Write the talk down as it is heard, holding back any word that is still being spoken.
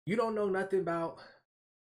You don't know nothing about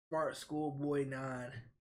SmartSchoolBoy9.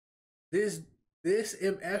 This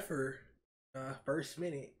MFer, first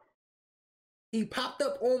minute, he popped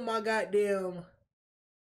up on my goddamn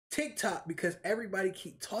TikTok because everybody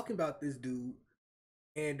keep talking about this dude.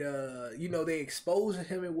 And you know, they exposing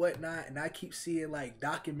him and whatnot, and I keep seeing like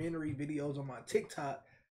documentary videos on my TikTok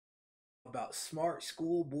about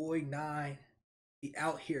SmartSchoolBoy9. He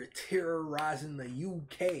out here terrorizing the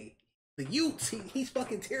UK. The Utes. He's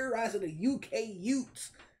fucking terrorizing the UK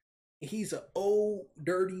Utes. He's an old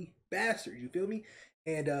dirty bastard, you feel me?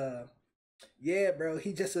 And yeah, bro,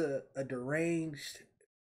 he just a deranged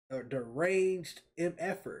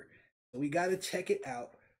MFer. So we gotta check it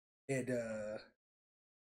out. And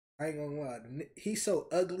I ain't gonna lie, he's so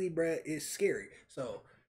ugly, bro, it's scary. So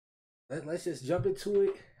let's just jump into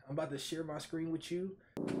it. I'm about to share my screen with you.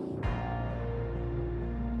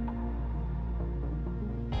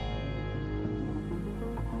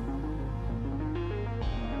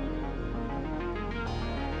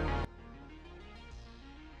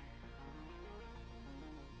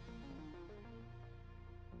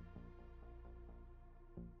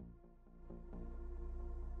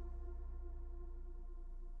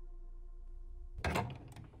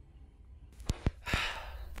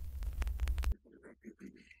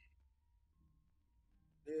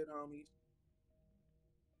 Dead homies.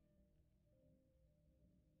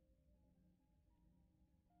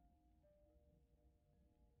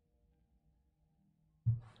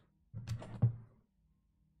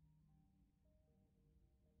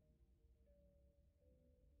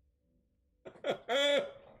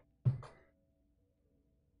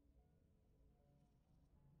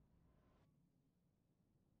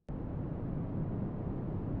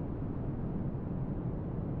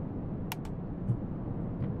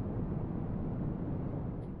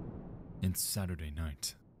 It's Saturday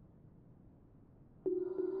night.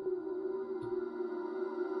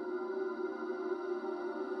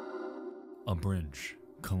 A bridge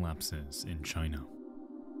collapses in China.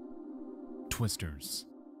 Twisters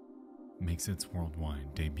makes its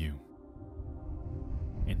worldwide debut.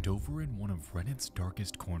 And over in one of Reddit's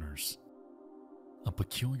darkest corners, a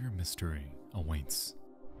peculiar mystery awaits.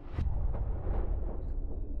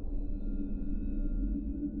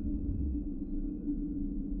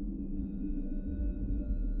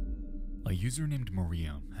 A user named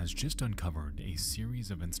Maria has just uncovered a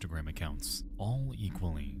series of Instagram accounts, all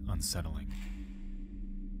equally unsettling,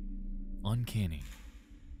 uncanny,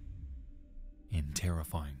 and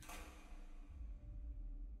terrifying.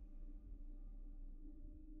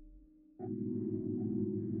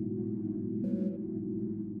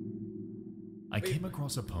 I came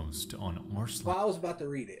across a post on r/. Well, I was about to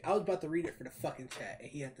read it. I was about to read it for the fucking chat, and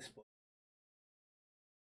he had to spoil.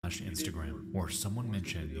 Instagram, where someone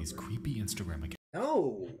mentioned these creepy Instagram accounts.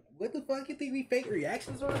 No, what the fuck? You think we fake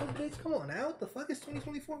reactions on this bitch? Come on now, what the fuck is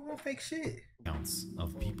 2024 real fake shit? Accounts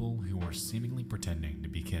of people who are seemingly pretending to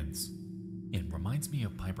be kids. It reminds me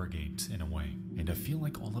of Pipergate in a way, and I feel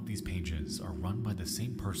like all of these pages are run by the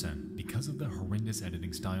same person because of the horrendous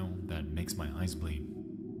editing style that makes my eyes bleed.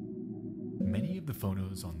 Many of the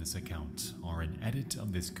photos on this account are an edit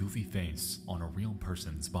of this goofy face on a real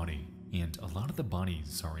person's body, and a lot of the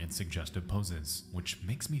bodies are in suggestive poses, which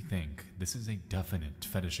makes me think this is a definite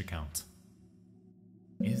fetish account.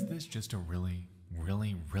 Is this just a really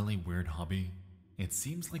weird hobby? It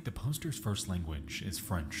seems like the poster's first language is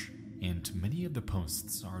French, and many of the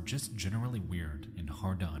posts are just generally weird and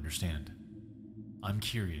hard to understand. I'm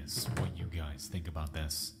curious what you guys think about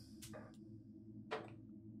this.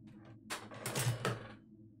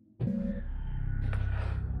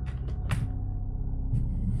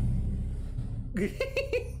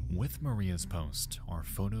 With Maria's post are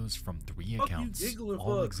photos from 3 accounts,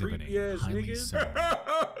 all exhibiting highly similar.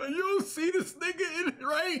 You don't see this nigga in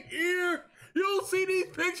right here. You don't see these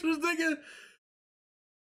pictures, nigga.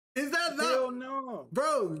 Is that not? Hell no,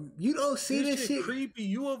 bro. You don't see this shit. Creepy.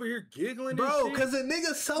 You over here giggling, bro? and shit? Cause the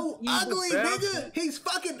nigga's so ugly, nigga. He's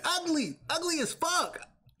fucking ugly as fuck.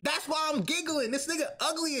 That's why I'm giggling. This nigga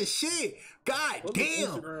ugly as shit. God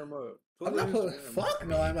damn. I'm not pulling. Fuck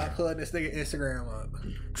no, I'm not pulling this nigga Instagram up.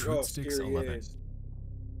 Truthsticks 11,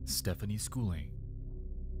 Stephanie Schooling,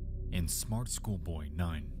 and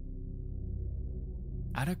SmartSchoolBoy9.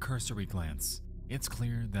 At a cursory glance, it's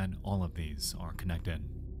clear that all of these are connected.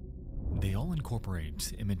 They all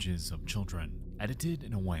incorporate images of children, edited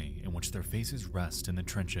in a way in which their faces rest in the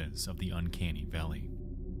trenches of the uncanny valley.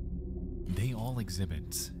 They all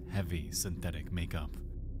exhibit heavy synthetic makeup,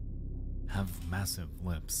 have massive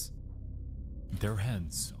lips. Their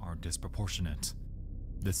heads are disproportionate.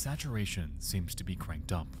 The saturation seems to be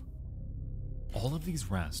cranked up. All of these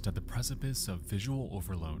rest at the precipice of visual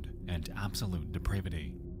overload and absolute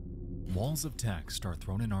depravity. Walls of text are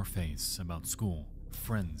thrown in our face about school,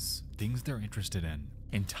 friends, things they're interested in,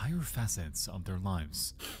 entire facets of their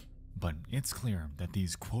lives. But it's clear that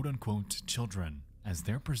these quote-unquote children, as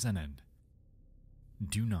they're presented,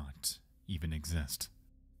 do not even exist.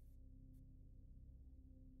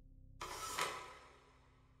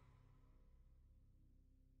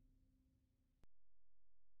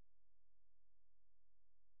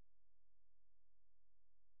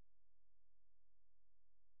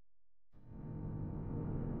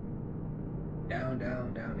 Down,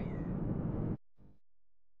 down, down again.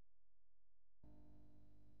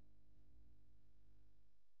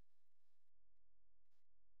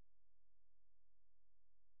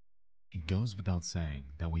 It goes without saying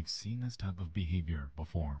that we've seen this type of behavior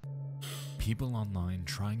before. People online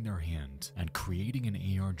trying their hand at creating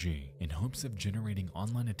an ARG in hopes of generating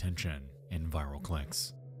online attention and viral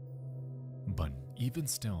clicks. But even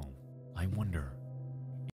still, I wonder,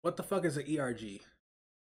 What the fuck is an ERG?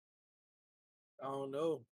 I don't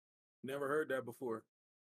know. Never heard that before.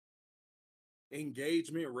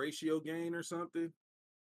 Engagement ratio gain or something?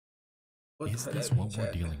 What is the this fuck what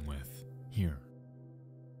we're dealing with here?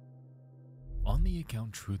 On the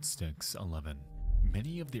account TruthSticks11,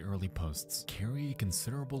 many of the early posts carry a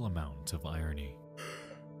considerable amount of irony.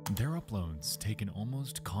 Their uploads take an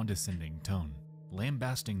almost condescending tone,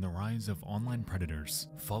 lambasting the rise of online predators,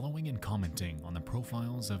 following and commenting on the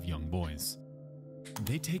profiles of young boys.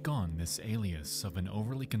 They take on this alias of an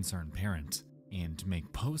overly concerned parent and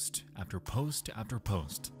make post after post after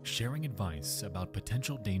post, sharing advice about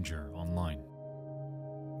potential danger online.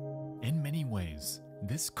 In many ways,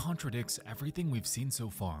 this contradicts everything we've seen so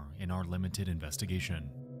far in our limited investigation.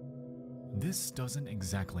 This doesn't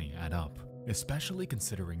exactly add up, especially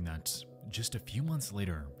considering that just a few months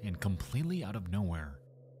later and completely out of nowhere,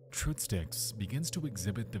 TruthSticks begins to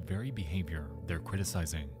exhibit the very behavior they're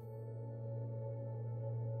criticizing.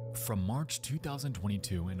 From March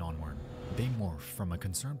 2022 and onward, they morph from a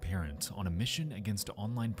concerned parent on a mission against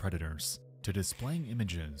online predators to displaying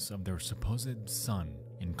images of their supposed son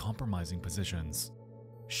in compromising positions,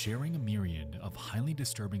 sharing a myriad of highly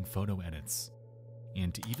disturbing photo edits,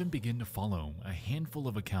 and even begin to follow a handful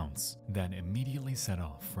of accounts that immediately set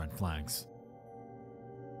off red flags.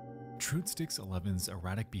 TruthSticks11's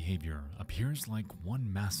erratic behavior appears like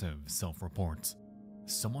one massive self-report.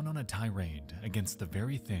 Someone on a tirade against the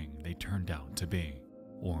very thing they turned out to be,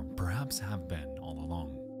 or perhaps have been all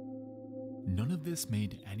along. None of this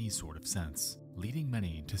made any sort of sense, leading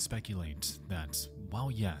many to speculate that, while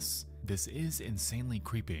yes, this is insanely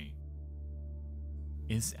creepy,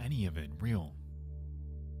 is any of it real?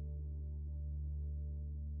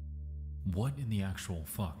 What in the actual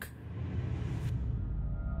fuck?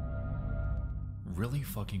 Really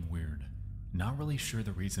fucking weird. Not really sure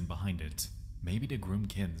the reason behind it. Maybe to groom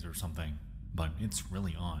kids or something, but it's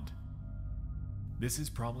really odd. This is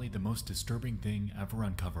probably the most disturbing thing ever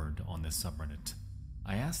uncovered on this subreddit.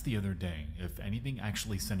 I asked the other day if anything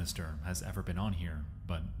actually sinister has ever been on here,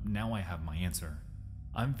 but now I have my answer.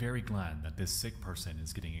 I'm very glad that this sick person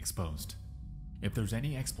is getting exposed. If there's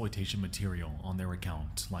any exploitation material on their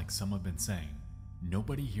account, like some have been saying,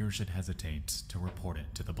 nobody here should hesitate to report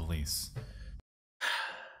it to the police.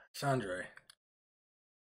 Chandra.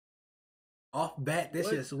 Off bat, this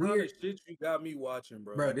What is kind weird. of shit you got me watching,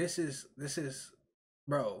 bro? Bro, this is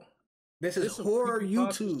bro. This is some horror creepypasta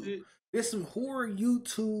YouTube. shit. This some horror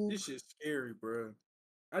YouTube. This shit's scary, bro.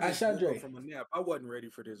 I just woke up from a nap. I wasn't ready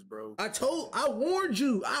for this, bro. I warned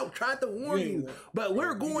you. I tried to warn you. But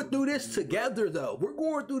we're going through this together, though. We're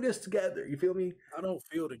going through this together. You feel me? I don't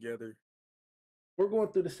feel together. We're going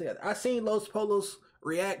through this together. I seen Los Polos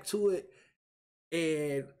react to it,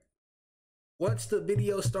 and once the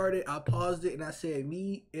video started, I paused it and I said,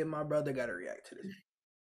 me and my brother gotta react to this.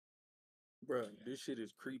 Bro, this shit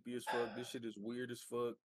is creepy as fuck. This shit is weird as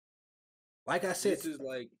fuck. Like I said, this is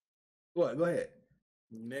like what? Go ahead.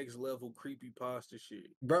 Next level creepypasta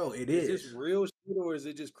shit. Bro, it is. Is this real shit or is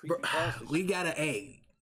it just creepypasta? We gotta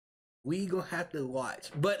we gonna have to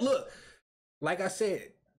watch. But look, like I said,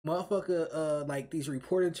 motherfucker, like these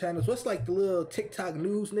reporting channels, what's like the little TikTok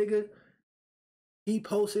news nigga? He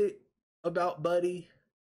posted about Buddy,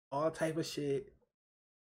 all type of shit.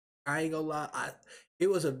 I ain't gonna lie, it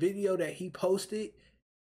was a video that he posted,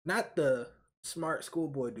 not the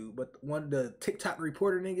SmartSchoolBoy dude, but one of the TikTok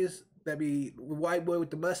reporter niggas that be the white boy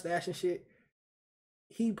with the mustache and shit.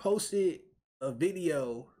 He posted a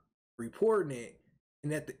video reporting it,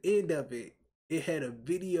 and at the end of it, it had a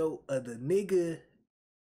video of the nigga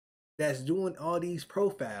that's doing all these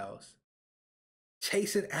profiles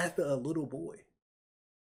chasing after a little boy.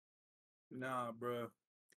 Nah, bro.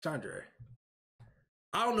 Chandra,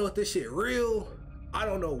 I don't know if this shit real. I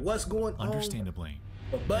don't know what's going on. Understandably,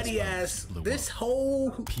 But buddy ass, this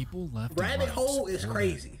whole people left rabbit hole is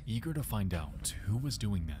crazy. Eager to find out who was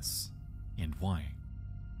doing this and why.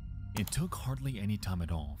 It took hardly any time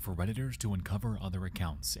at all for Redditors to uncover other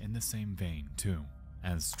accounts in the same vein too,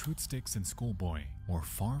 as Truthsticks and Schoolboy were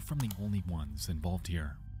far from the only ones involved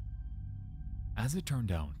here. As it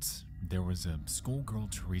turned out, there was a schoolgirl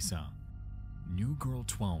Teresa, New Girl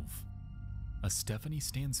 12, a Stephanie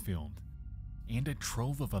Stansfield, and a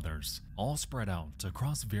trove of others, all spread out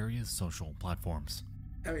across various social platforms.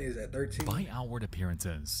 I mean, is that 13? By outward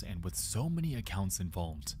appearances, and with so many accounts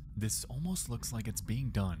involved, this almost looks like it's being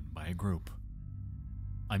done by a group.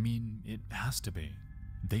 I mean, it has to be.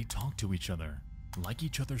 They talk to each other, like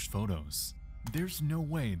each other's photos. There's no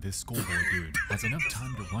way this schoolboy dude has enough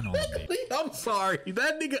time to run all of these. I'm sorry,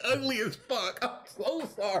 that nigga ugly as fuck. I'm so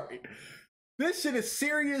sorry. This shit is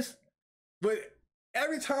serious, but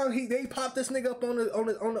every time they pop this nigga up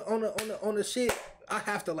on the shit, I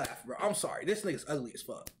have to laugh, bro. I'm sorry. This nigga's ugly as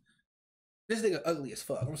fuck. This nigga ugly as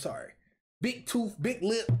fuck. I'm sorry. Big tooth, big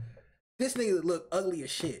lip. This nigga look ugly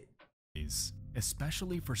as shit.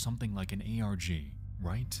 Especially for something like an ARG,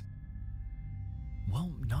 right?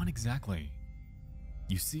 Well, not exactly.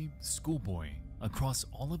 You see, Schoolboy, across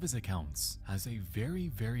all of his accounts, has a very,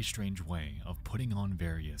 very strange way of putting on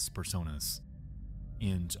various personas.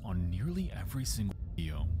 And on nearly every single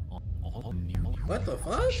video, what the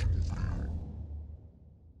fuck?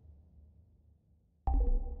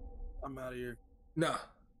 I'm out of here. Nah,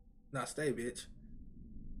 stay, bitch.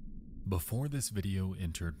 Before this video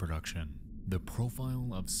entered production, the profile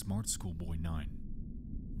of SmartSchoolBoy9,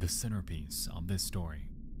 the centerpiece of this story,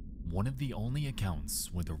 one of the only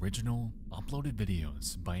accounts with original, uploaded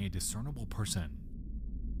videos by a discernible person,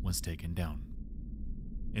 was taken down.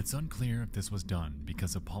 It's unclear if this was done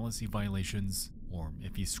because of policy violations or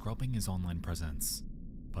if he's scrubbing his online presence,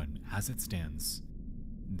 but as it stands,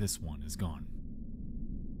 this one is gone.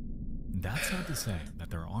 That's not to say that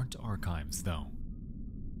there aren't archives though,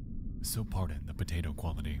 so pardon the potato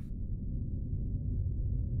quality.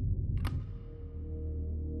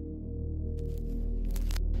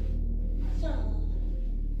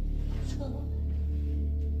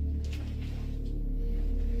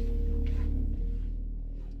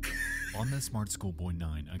 On the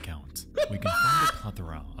SmartSchoolBoy9 account, we can find a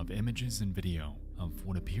plethora of images and video of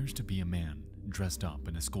what appears to be a man dressed up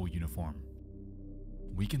in a school uniform.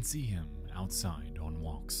 We can see him outside on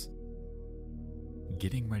walks,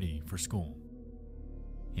 getting ready for school,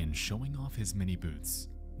 and showing off his mini boots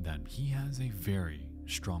that he has a very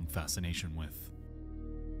strong fascination with.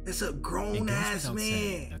 It's a grown-ass man.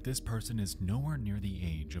 Saying that this person is nowhere near the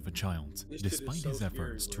age of a child, despite his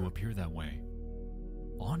efforts to appear that way.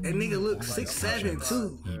 That nigga looks 6'7"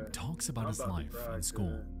 too. He talks about his life in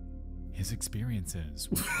school, his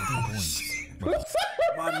experiences with other boys.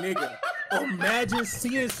 My nigga, imagine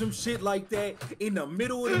seeing some shit like that in the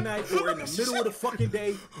middle of the night or in the middle of the fucking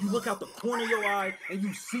day. You look out the corner of your eye and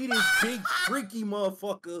you see this big freaky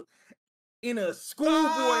motherfucker in a schoolboy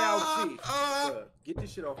outfit. Get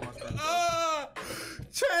this shit off my screen.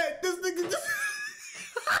 Chad, this nigga just.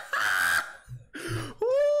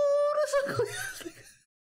 Ooh, that's a clear.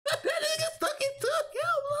 That nigga fucking took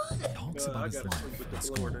out, blood. Talks about his life in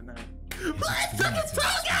school. Blood fucking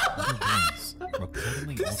took out.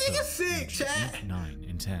 Reportedly This also nigga sick, Chad. 8, 9,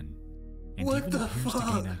 and 10, and What even the appears fuck?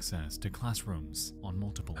 to gain access to classrooms on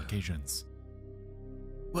multiple occasions.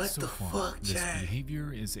 What So the far, fuck, this Chad?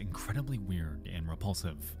 behavior is incredibly weird and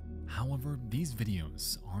repulsive. However, these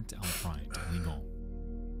videos aren't outright illegal.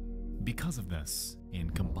 Because of this,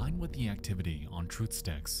 and combined with the activity on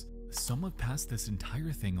Truthsticks, some have passed this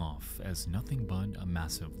entire thing off as nothing but a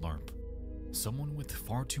massive LARP. Someone with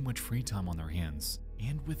far too much free time on their hands,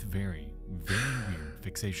 and with very, very weird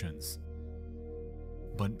fixations.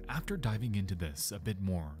 But after diving into this a bit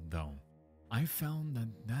more, though, I found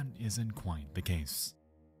that that isn't quite the case.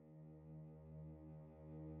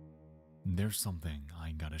 There's something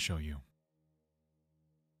I gotta show you.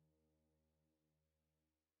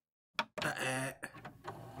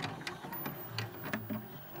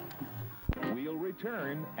 We'll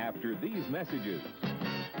return after these messages.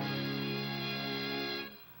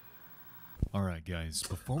 Alright guys,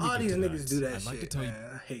 before we All get these to niggas do that I'd shit, like to tell you.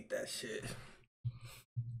 man. I hate that shit.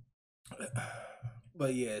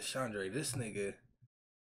 But yeah, Chandra, this nigga.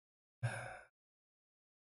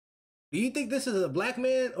 Do you think this is a black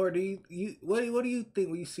man, or do you what do you think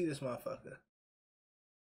when you see this motherfucker?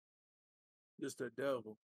 Just the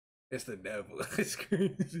devil. It's the devil. It's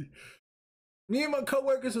crazy. Me and my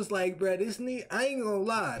coworkers was like, bruh, this nigga, I ain't gonna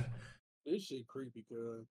lie. This shit creepy,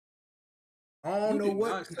 cuz. I don't know what.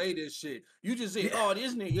 Not say this shit. You just said, "Oh,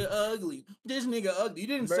 this nigga ugly. This nigga ugly." You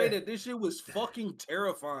didn't say that this shit was fucking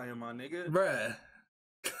terrifying, my nigga. Bruh.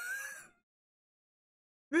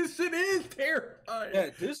 This shit is terrifying. Yeah,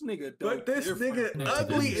 this nigga. But this nigga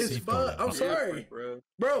ugly as fuck. I'm sorry,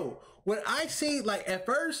 bro. When I see, like, at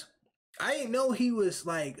first, I didn't know he was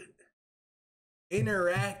like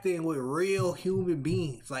interacting with real human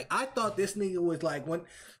beings. Like, I thought this nigga was like, when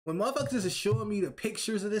motherfuckers is showing me the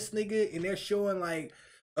pictures of this nigga and they're showing like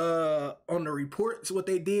on the reports what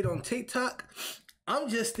they did on TikTok, I'm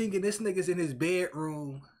just thinking this nigga's in his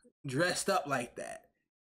bedroom dressed up like that.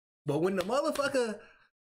 But when the motherfucker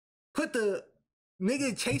put the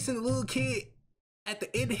nigga chasing the little kid at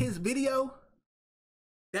the end of his video,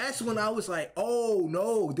 that's when I was like, oh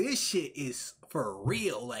no, this shit is for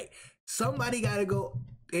real. Like, somebody gotta go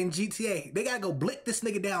in GTA. They gotta go blick this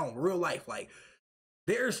nigga down real life. Like,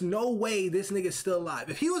 there's no way this nigga's still alive.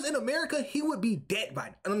 If he was in America, he would be dead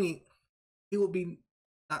by now. I mean, he would be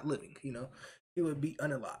not living, you know? He would be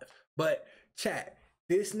unalive. But, chat,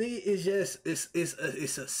 this nigga is just, it's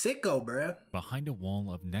a sicko, bruh. Behind a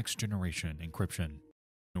wall of next generation encryption.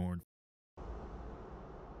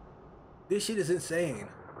 This shit is insane.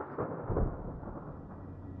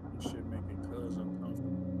 This shit making cuz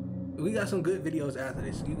uncomfortable. We got some good videos after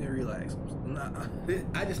this. You can relax.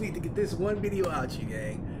 I just need to get this one video out, you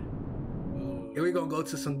gang. And we're gonna go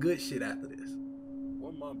to some good shit after this.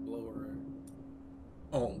 What my blower at?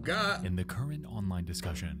 Oh God. In the current online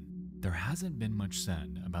discussion, there hasn't been much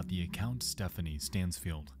said about the account Stephanie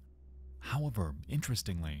Stansfield. However,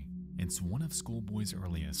 interestingly, it's one of Schoolboy's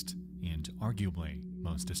earliest and arguably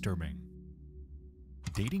most disturbing.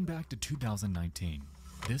 Dating back to 2019,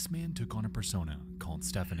 this man took on a persona called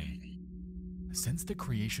Stephanie. Since the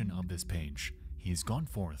creation of this page, he's gone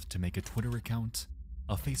forth to make a Twitter account,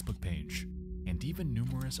 a Facebook page, and even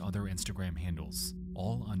numerous other Instagram handles,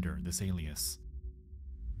 all under this alias.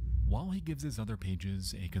 While he gives his other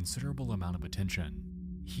pages a considerable amount of attention,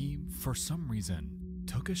 he, for some reason,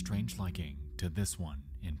 took a strange liking to this one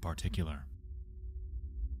in particular.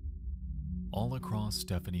 All across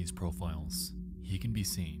Stephanie's profiles, he can be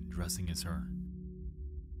seen dressing as her,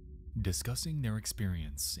 discussing their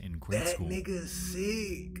experience in grade school. That nigga's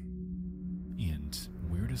sick. And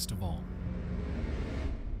weirdest of all,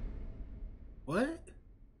 what?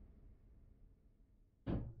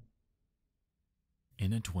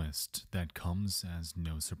 In a twist that comes as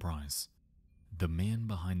no surprise, the man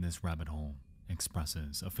behind this rabbit hole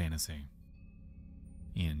expresses a fantasy.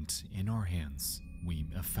 And in our hands, we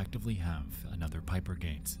effectively have another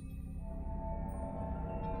Pipergate.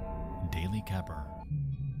 Daily Capper,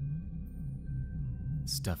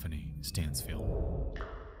 Stephanie Stansfield.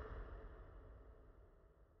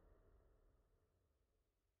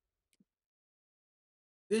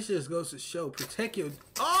 This just goes to show, protect your...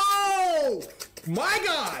 Oh! My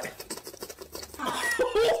God!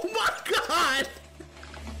 Oh my God!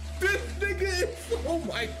 This nigga is... Oh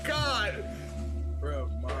my God! Bro,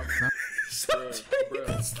 Bro.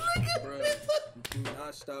 Do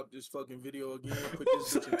not stop this fucking video again. Put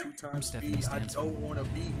this bitch in 2 times speed. I don't want to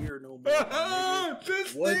be here no more.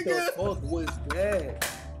 What the fuck was that?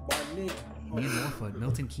 My nigga. Me and Morfoot,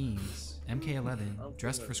 Milton Keynes, MK11,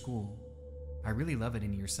 dressed for school. I really love it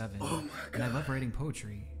in year 7. Oh my God. And I love writing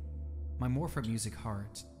poetry. My Morfoot music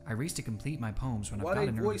heart. I race to complete my poems when I've Why got they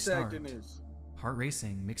an early voice start. acting this? Heart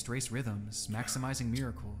racing, mixed race rhythms, maximizing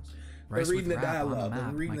miracles. Rice reading with the rap on dialogue, the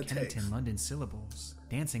map, reading my the Kennington, text. London syllables.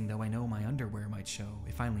 Dancing though I know my underwear might show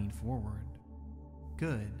if I lean forward.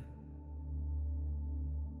 Good.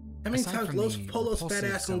 How many Aside times from Los the Polo's fat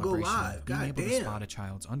repulsive ass gonna go celebration live? of being God able to damn. spot a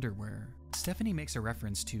child's underwear, Stephanie makes a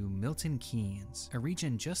reference to Milton Keynes, a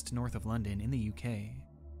region just north of London in the UK.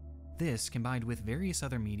 This, combined with various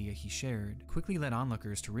other media he shared, quickly led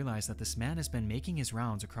onlookers to realize that this man has been making his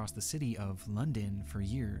rounds across the city of London for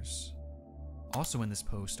years. Also in this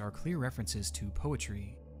post are clear references to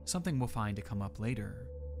poetry, something we'll find to come up later.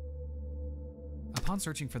 Upon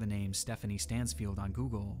searching for the name Stephanie Stansfield on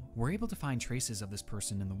Google, we're able to find traces of this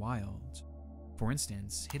person in the wild. For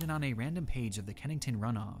instance, hidden on a random page of the Kennington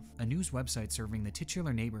Runoff, a news website serving the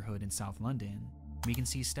titular neighborhood in South London, we can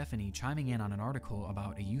see Stephanie chiming in on an article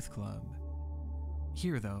about a youth club.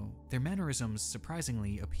 Here, though, their mannerisms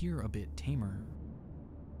surprisingly appear a bit tamer.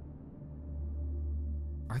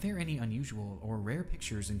 Are there any unusual or rare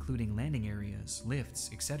pictures including landing areas,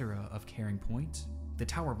 lifts, etc. of Caring Point, the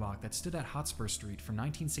tower block that stood at Hotspur Street from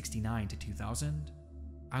 1969 to 2000?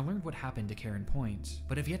 I learned what happened to Caring Point,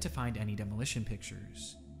 but have yet to find any demolition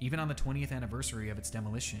pictures, even on the 20th anniversary of its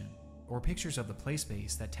demolition, or pictures of the play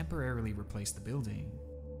space that temporarily replaced the building.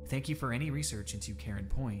 Thank you for any research into Karen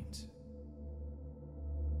Point.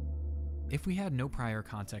 If we had no prior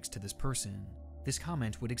context to this person, this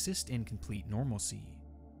comment would exist in complete normalcy.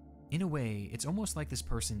 In a way, it's almost like this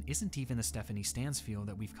person isn't even the Stephanie Stansfield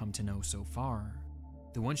that we've come to know so far.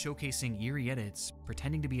 The one showcasing eerie edits,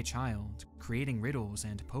 pretending to be a child, creating riddles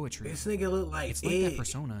and poetry. This nigga look like it's like that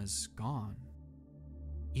persona's gone.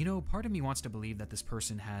 You know, part of me wants to believe that this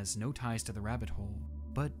person has no ties to the rabbit hole,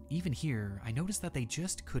 but even here, I noticed that they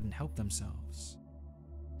just couldn't help themselves.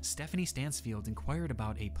 Stephanie Stansfield inquired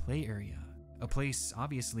about a play area, a place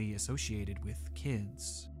obviously associated with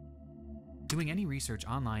kids. Doing any research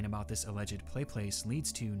online about this alleged play place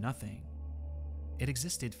leads to nothing. It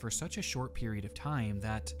existed for such a short period of time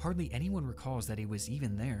that hardly anyone recalls that it was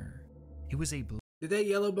even there. It was a Did that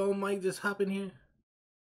yellow bone mic just hop in here?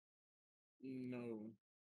 No.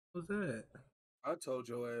 What's that? I told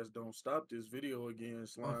your ass don't stop this video again,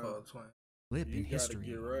 Slime. My fault, twin. blip You in gotta history,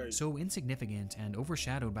 get right. so insignificant and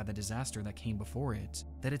overshadowed by the disaster that came before it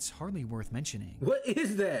that it's hardly worth mentioning. What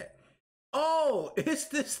is that? Oh, it's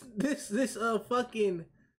this fucking.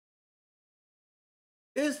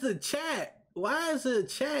 It's the chat. Why is the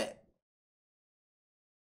chat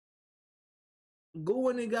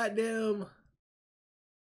going and goddamn?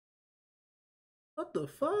 What the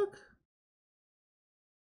fuck?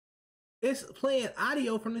 It's playing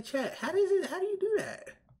audio from the chat. How do you do that?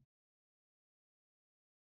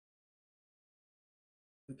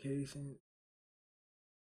 Application.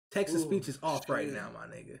 Text to speech is off right now, my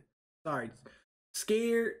nigga. Sorry.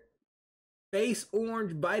 Scared. Face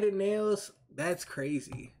orange, biting nails. That's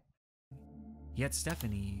crazy. Yet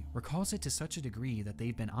Stephanie recalls it to such a degree that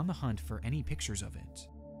they've been on the hunt for any pictures of it.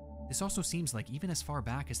 This also seems like even as far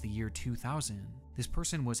back as the year 2000, this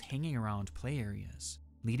person was hanging around play areas,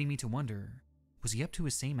 leading me to wonder, was he up to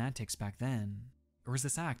his same antics back then, or is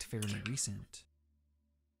this act fairly recent?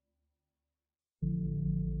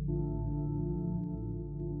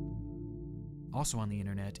 Also on the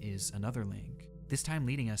internet is another link, this time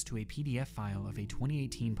leading us to a PDF file of a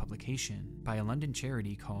 2018 publication by a London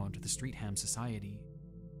charity called the Streatham Society.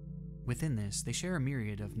 Within this, they share a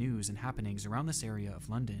myriad of news and happenings around this area of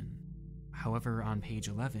London. However, on page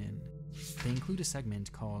 11, they include a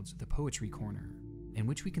segment called the Poetry Corner, in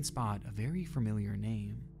which we can spot a very familiar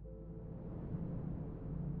name.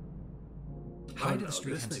 Hi to the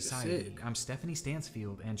Streatham Society, I'm Stephanie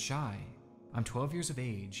Stansfield and shy. I'm 12 years of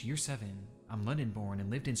age, year 7, I'm London born and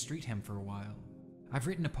lived in Streatham for a while. I've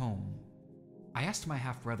written a poem. I asked my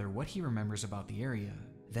half-brother what he remembers about the area,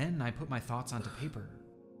 then I put my thoughts onto paper.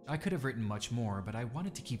 I could have written much more, but I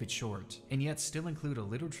wanted to keep it short, and yet still include a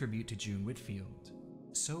little tribute to June Whitfield.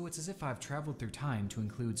 So it's as if I've traveled through time to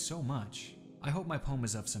include so much. I hope my poem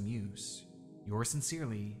is of some use. Yours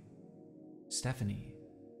sincerely, Stephanie.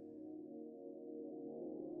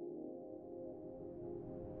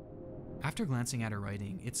 After glancing at her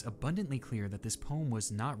writing, it's abundantly clear that this poem was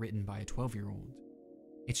not written by a 12-year-old.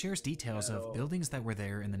 It shares details of buildings that were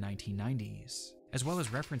there in the 1990s, as well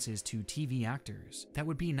as references to TV actors that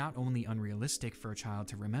would be not only unrealistic for a child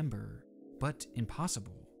to remember, but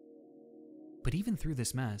impossible. But even through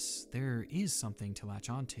this mess, there is something to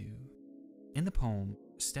latch onto. In the poem,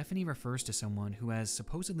 Stephanie refers to someone who has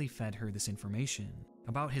supposedly fed her this information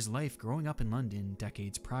about his life growing up in London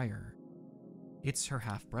decades prior. It's her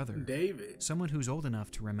half-brother, David. Someone who's old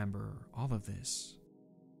enough to remember all of this.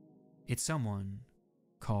 It's someone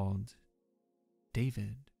called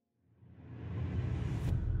David.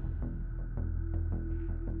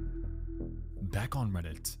 Back on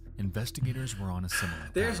Reddit, investigators were on a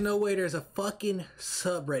similar There's path. no way there's a fucking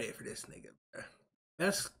subreddit for this nigga, bro.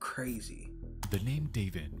 That's crazy. The name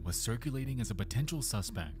David was circulating as a potential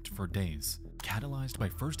suspect for days, catalyzed by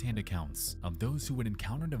first-hand accounts of those who had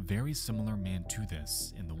encountered a very similar man to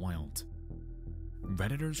this in the wild.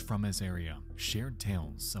 Redditors from his area shared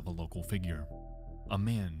tales of a local figure, a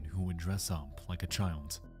man who would dress up like a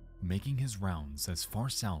child, making his rounds as far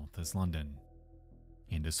south as London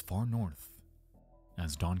and as far north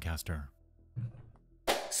as Doncaster.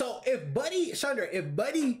 So if Buddy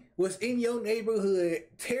was in your neighborhood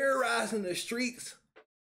terrorizing the streets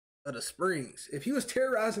of the Springs, if he was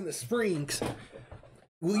terrorizing the Springs,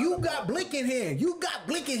 well, you got Blick in hand. You got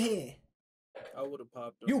Blick in hand. I would have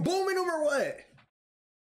popped up. You booming him or what?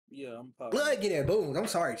 Yeah, I'm popping. Blood getting boomed. I'm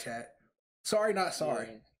sorry, chat. Sorry, not sorry.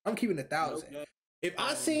 Yeah. I'm keeping 1,000. Okay. If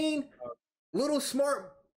I seen little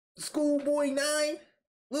SmartSchoolBoy9,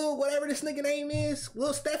 little whatever this nigga name is,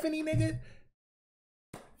 little Stephanie nigga,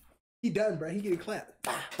 he done, bro. He getting clapped.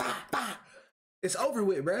 Bah, bah, bah. It's over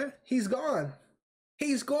with, bro. He's gone.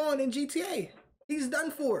 He's gone in GTA. He's done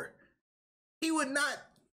for. He would not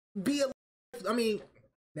be alive. I mean,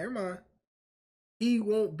 never mind. He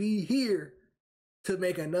won't be here to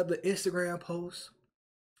make another Instagram post,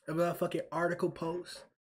 a fucking article post.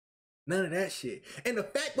 None of that shit. And the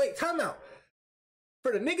fact, wait, time out.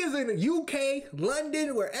 For the niggas in the UK,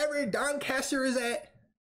 London, wherever Doncaster is at,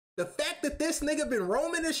 the fact that this nigga been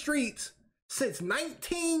roaming the streets since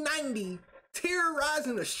 1990,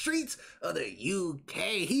 terrorizing the streets of the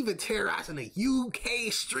UK. He been terrorizing the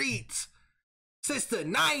UK streets since the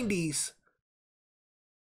 90s.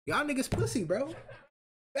 Y'all niggas pussy, bro.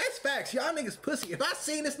 That's facts. Y'all niggas pussy. If I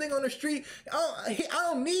seen this nigga on the street, I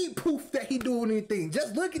don't need proof that he doing anything.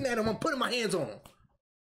 Just looking at him, I'm putting my hands on him.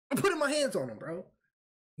 I'm putting my hands on him, bro.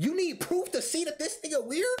 You need proof to see that this nigga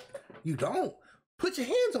weird? You don't. Put your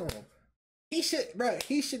hands on him. He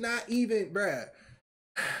should not even, bruh.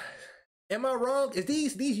 Am I wrong? Is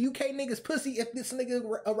these UK niggas pussy if this nigga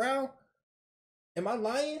around? Am I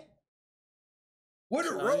lying? Where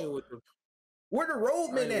the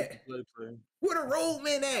roadmen at? Where the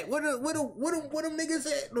roadmen at? Where them niggas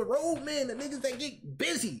at? The roadmen, the niggas that get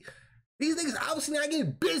busy. These niggas obviously not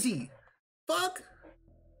getting busy. Fuck.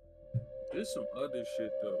 There's some other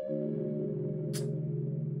shit though.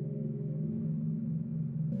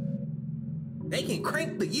 They can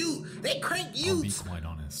crank the youth. They crank youth. I'll be quite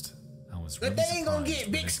honest. I was but really they ain't gonna get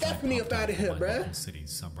Big Stephanie up out of here, bruh.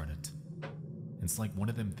 City's subreddit. It's like one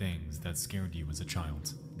of them things that scared you as a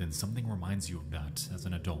child, then something reminds you of that as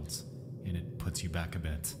an adult, and it puts you back a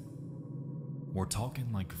bit. We're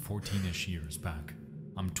talking like 14-ish years back.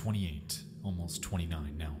 I'm 28, almost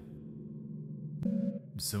 29 now.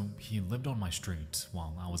 So he lived on my street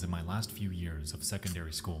while I was in my last few years of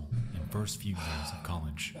secondary school and first few years of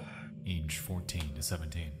college, age 14 to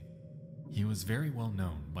 17. He was very well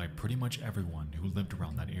known by pretty much everyone who lived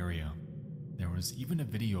around that area. There was even a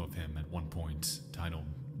video of him at one point titled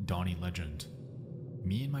Donnie Legend.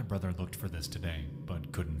 Me and my brother looked for this today,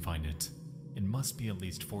 but couldn't find it. It must be at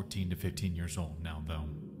least 14 to 15 years old now though,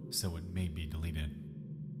 so it may be deleted.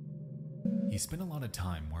 He spent a lot of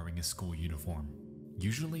time wearing a school uniform,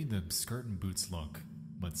 usually the skirt and boots look,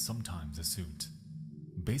 but sometimes a suit.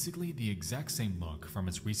 Basically the exact same look from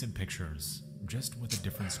his recent pictures, just with a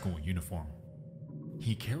different school uniform.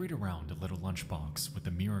 He carried around a little lunchbox with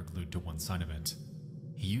a mirror glued to one side of it.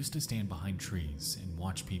 He used to stand behind trees and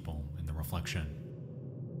watch people in the reflection.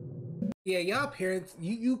 Yeah, y'all parents,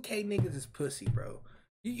 you UK niggas is pussy, bro.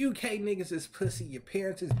 You UK niggas is pussy. Your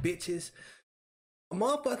parents is bitches. A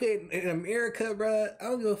motherfucker in America, bro, I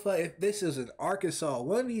don't give a fuck if this is in Arkansas.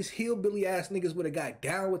 One of these hillbilly ass niggas would have got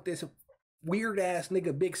down with this weird ass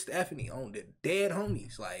nigga Big Stephanie on the dead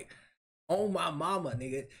homies. Like, on my mama,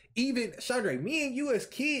 nigga. Even, Chandre, me and you as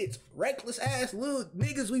kids, reckless ass little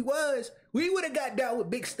niggas we would have got down with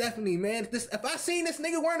Big Stephanie, man. If I seen this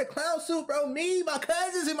nigga wearing a clown suit, bro, me, my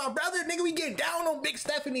cousins, and my brother, nigga, we get down on Big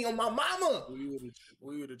Stephanie on my mama. We would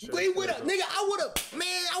have, nigga,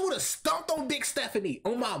 I would have stomped on Big Stephanie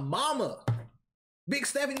on my mama. Big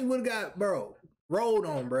Stephanie would have got, bro, rolled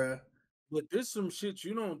on, bro. But this some shit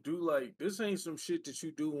you don't do, like, this ain't some shit that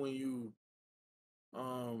you do when you,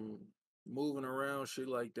 moving around, shit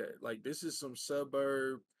like that. Like, this is some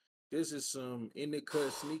suburb, this is some in the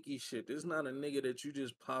cut sneaky shit. This is not a nigga that you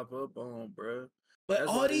just pop up on, bruh. But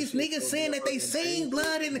that's all these niggas saying that they seen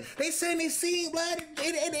blood and they saying they seen blood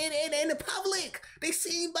in the public. They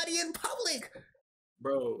seen buddy in public.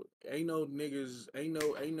 Bro, ain't no niggas, ain't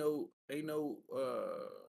no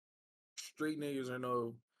street niggas or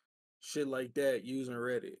no shit like that using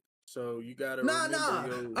Reddit. So you gotta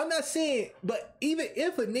remember I'm not saying, but even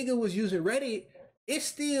if a nigga was using Reddit, it's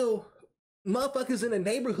still motherfuckers in the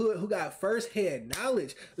neighborhood who got first-hand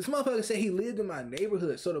knowledge. This motherfucker said he lived in my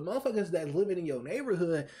neighborhood. So the motherfuckers that living in your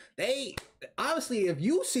neighborhood, they obviously, if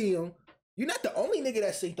you see them, you're not the only nigga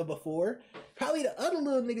that seen them before. Probably the other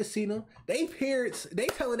little niggas seen them. They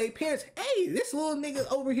telling their parents, hey, this little nigga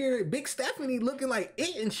over here, Big Stephanie, looking like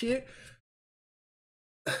it and shit.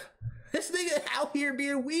 This nigga out here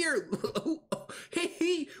being weird.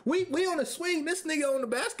 We on a swing. This nigga on the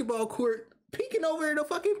basketball court peeking over the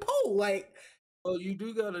fucking pole. Like, well, you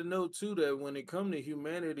do gotta know too that when it come to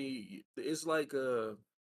humanity, it's like a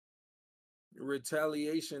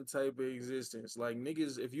retaliation type of existence. Like,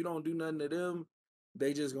 niggas, if you don't do nothing to them,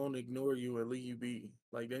 they just gonna ignore you and leave you be.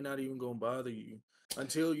 Like, they not even gonna bother you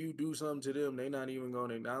until you do something to them. They not even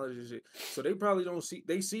gonna acknowledge this shit. So they probably don't see.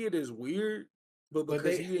 They see it as weird. But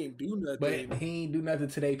because he ain't do nothing. But he ain't do nothing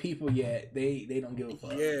to their people yet. They don't give a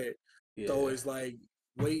fuck. Yeah. So it's like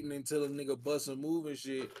waiting until a nigga bust a move and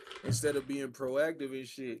shit instead of being proactive and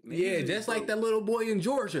shit. Yeah, just like that little boy in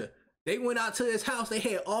Georgia. They went out to his house. They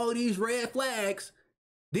had all these red flags.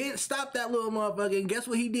 Didn't stop that little motherfucker. And guess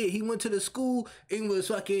what he did? He went to the school and was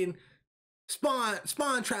fucking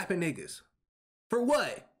spawn trapping niggas. For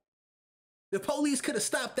what? The police could have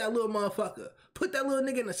stopped that little motherfucker. Put that little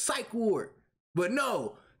nigga in a psych ward. But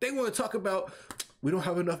no, they want to talk about, we don't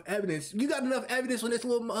have enough evidence. You got enough evidence when this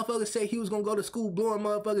little motherfucker said he was going to go to school blowing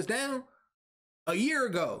motherfuckers down a year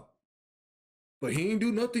ago. But he ain't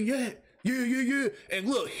do nothing yet. Yeah. And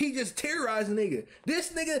look, he just terrorizing nigga.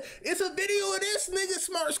 This nigga, it's a video of this nigga,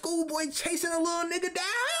 Smart Schoolboy, chasing a little nigga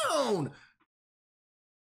down.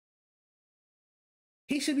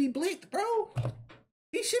 He should be blinked, bro.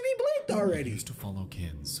 He should be blinked already. I used to follow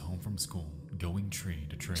kids home from school, going tree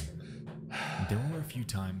to tree. There were a few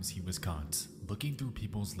times he was caught looking through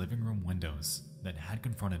people's living room windows that had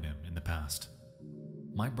confronted him in the past.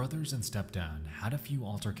 My brothers and stepdad had a few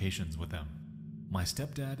altercations with him. My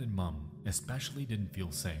stepdad and mom especially didn't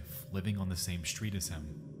feel safe living on the same street as him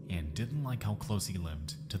and didn't like how close he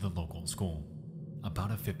lived to the local school,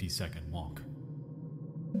 about a 50-second walk.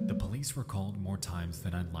 The police were called more times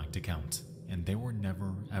than I'd like to count, and they were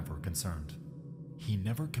never ever concerned. He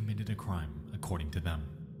never committed a crime, according to them.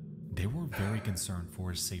 They were very concerned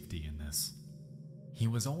for his safety in this. He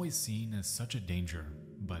was always seen as such a danger,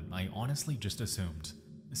 but I honestly just assumed,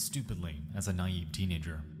 stupidly as a naive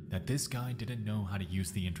teenager, that this guy didn't know how to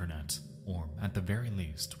use the internet, or at the very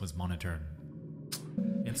least was monitored.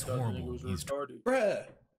 It's horrible. He's Bruh,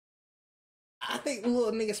 I think the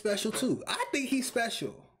little nigga special too. I think he's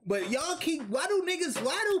special. But y'all keep, why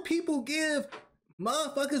do people give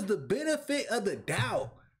motherfuckers the benefit of the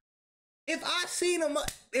doubt? If I see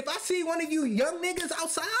one of you young niggas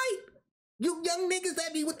outside, you young niggas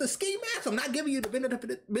that be with the ski mask, I'm not giving you the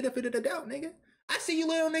benefit of the doubt, nigga. I see you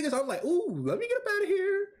little niggas, I'm like, ooh, let me get up out of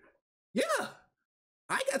here. Yeah,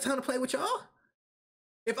 I ain't got time to play with y'all.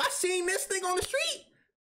 If I seen this thing on the street,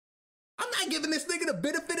 I'm not giving this nigga the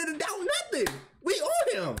benefit of the doubt, nothing. We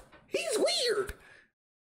on him. He's weird.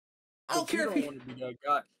 I don't care if he... want to be that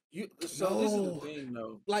guy. This is the thing,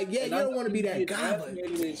 though. Like, yeah, you don't want to be that guy,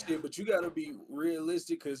 but you got to be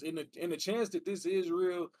realistic, because in the chance that this is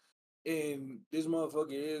real and this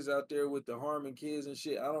motherfucker is out there with the harming kids and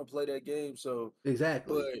shit, I don't play that game, so...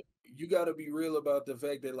 Exactly. But you got to be real about the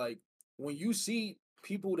fact that, like, when you see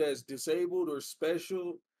people that's disabled or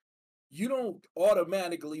special, you don't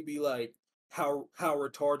automatically be like, how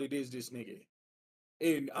retarded is this nigga?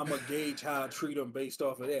 And I'm going to gauge how I treat them based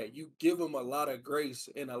off of that. You give them a lot of grace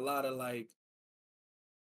and a lot of, like,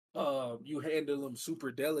 you handle them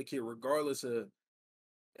super delicate regardless of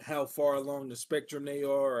how far along the spectrum they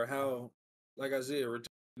are or how, like I said, retarded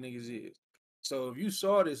niggas is. So if you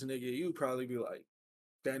saw this nigga, you'd probably be like,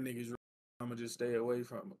 that nigga's I'm going to just stay away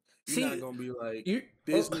from him. You're not going to be like,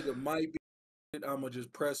 this nigga might be, I'm going to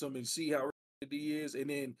just press him and see how he is. And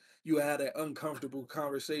then you had that uncomfortable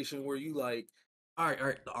conversation where you like, all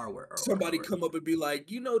right, the R word. Somebody come up and be like,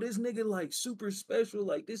 you know, this nigga like super special.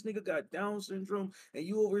 Like this nigga got Down syndrome and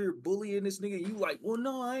you over here bullying this nigga. And you like, well,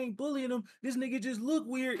 no, I ain't bullying him. This nigga just look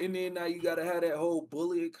weird. And then now you got to have that whole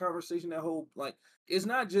bullying conversation, that whole, like, it's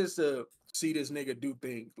not just to see this nigga do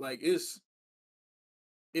things. Like it's,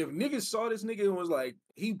 if niggas saw this nigga and was like,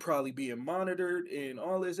 he probably being monitored and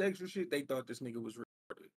all this extra shit, they thought this nigga was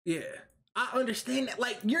retarded. Yeah, I understand that.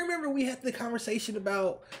 Like, you remember we had the conversation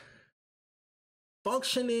about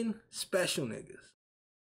functioning special niggas.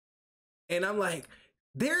 And I'm like,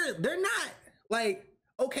 they're not, like,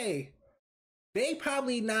 okay, they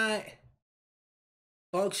probably not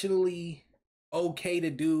functionally okay to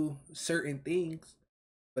do certain things,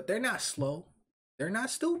 but they're not slow. They're not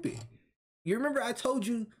stupid. You remember I told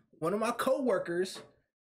you one of my coworkers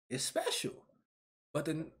is special, but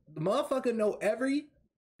the motherfucker know every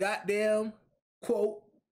goddamn quote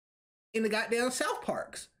in the goddamn South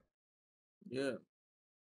Parks. Yeah.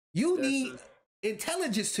 You need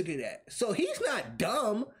intelligence to do that. So he's not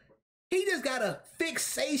dumb. He just got a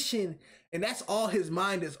fixation, and that's all his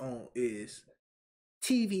mind is on, is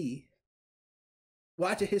TV.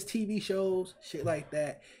 Watching his TV shows, shit like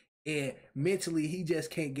that. And mentally, he just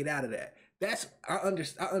can't get out of that. That's, I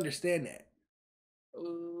understand that.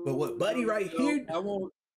 But what Buddy right here...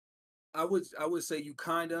 I would say you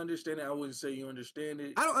kind of understand it. I wouldn't say you understand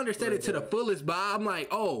it. I don't understand it to the fullest, but I'm like,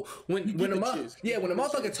 oh, when the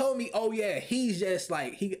motherfucker told me, oh yeah, he's just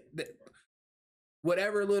like,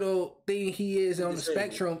 whatever little thing he is on the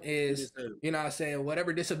spectrum is, you know what I'm saying,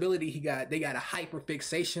 whatever disability he got, they got a hyper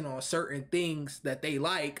fixation on certain things that they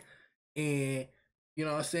like, and you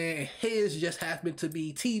know what I'm saying, his just happened to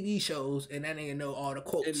be TV shows, and that nigga know all the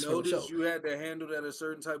quotes. And notice you had to handle that a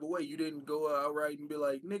certain type of way. You didn't go outright and be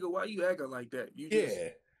like, nigga, why you acting like that? You just,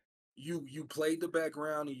 you played the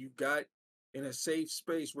background and you got in a safe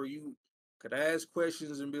space where you could ask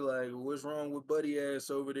questions and be like, "What's wrong with buddy ass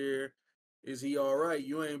over there? Is he all right?"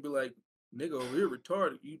 You ain't be like, "Nigga over here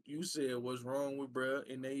retarded." You said what's wrong with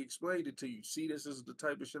bruh, and they explained it to you. See, this is the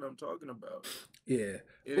type of shit I'm talking about. Yeah.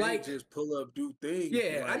 It Like, ain't just pull up, do things.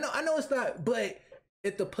 yeah, Like, I know it's not, but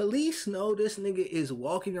if the police know this nigga is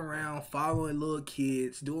walking around following little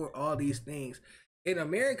kids, doing all these things, in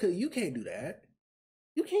America, you can't do that.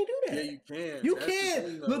 You can't do that. yeah, you can. You That's the can.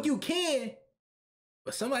 thing, Look, though. you can,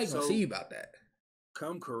 but somebody gonna So see you about that.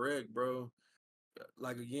 come correct, bro.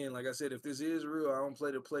 Like again, like I said, if this is real, I don't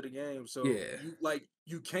play the game. So Yeah.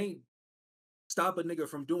 you can't stop a nigga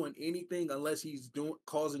from doing anything unless he's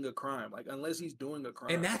causing a crime. Like unless he's doing a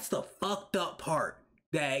crime. And that's the fucked up part.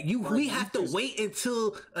 That we Like, have to wait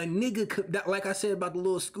until a nigga, like I said about the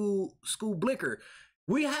little school blicker,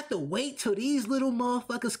 we have to wait till these little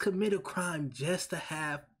motherfuckers commit a crime just to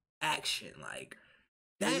have action. Like,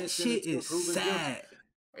 that shit is sad.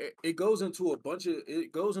 It goes into a bunch of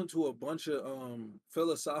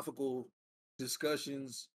philosophical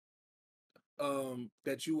discussions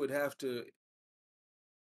that you would have to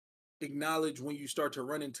acknowledge when you start to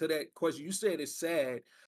run into that question. You said it's sad,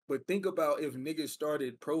 but think about if niggas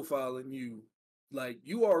started profiling you, like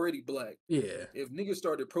you already black. Yeah. If niggas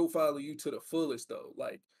started profiling you to the fullest though,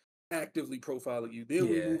 like actively profiling you, then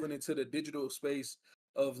we moving into the digital space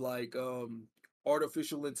of like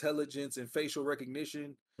artificial intelligence and facial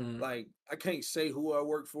recognition. Like I can't say who I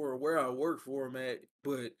work for or where I work for them at,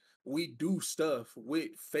 but we do stuff with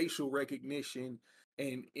facial recognition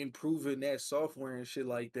and improving that software and shit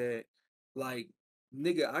like that. Like,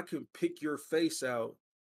 nigga, I can pick your face out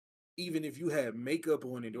even if you had makeup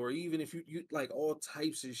on it, or even if you like all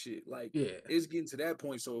types of shit. Like, Yeah. it's getting to that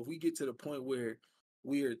point. So if we get to the point where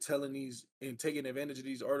we are telling these and taking advantage of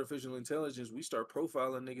these artificial intelligence, we start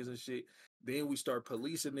profiling niggas and shit. Then we start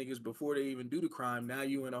policing niggas before they even do the crime. Now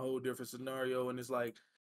you in a whole different scenario, and it's like,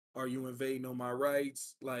 are you invading on my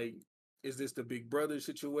rights? Like, is this the big brother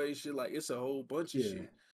situation? Like, it's a whole bunch of shit.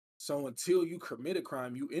 So until you commit a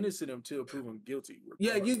crime, you innocent until proven guilty.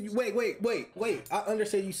 Yeah, you wait. I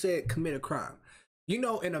understand you said commit a crime. You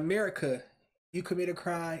know, in America, you commit a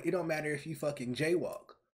crime, it don't matter if you fucking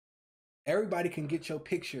jaywalk. Everybody can get your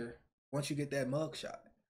picture once you get that mugshot.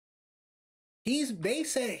 They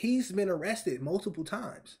said he's been arrested multiple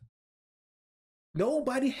times.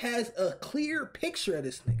 Nobody has a clear picture of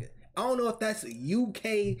this nigga. I don't know if that's a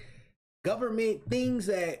UK government things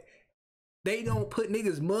that they don't put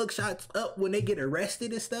niggas mugshots up when they get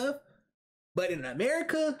arrested and stuff. But in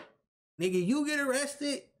America, nigga, you get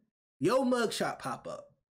arrested, your mugshot pop up.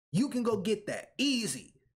 You can go get that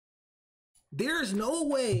easy. There's no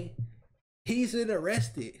way he's been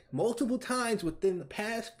arrested multiple times within the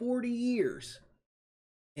past 40 years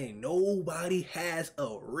and nobody has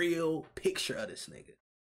a real picture of this nigga.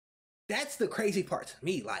 That's the crazy part to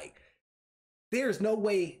me. Like, there's no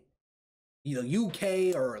way, you know,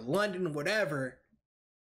 UK or London or whatever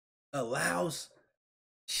allows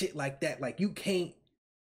shit like that. Like, you can't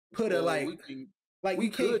put a we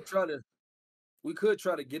could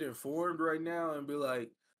try to get informed right now and be like,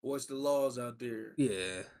 what's the laws out there?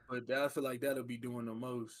 Yeah. But I feel like that'll be doing the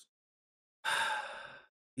most.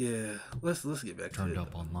 Yeah. Let's get back to it. Turned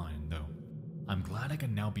up online though. I'm glad I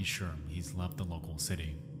can now be sure he's left the local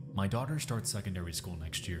city. My daughter starts secondary school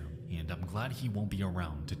next year, and I'm glad he won't be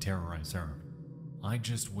around to terrorize her. I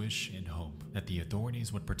just wish and hope that the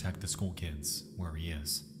authorities would protect the school kids where he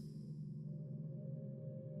is.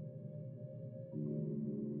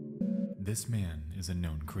 This man is a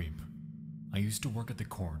known creep. I used to work at the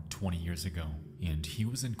court 20 years ago, and he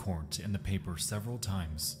was in court in the paper several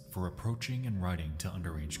times for approaching and writing to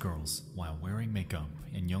underage girls while wearing makeup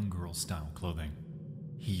and young girl style clothing.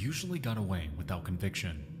 He usually got away without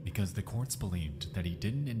conviction because the courts believed that he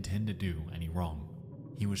didn't intend to do any wrong.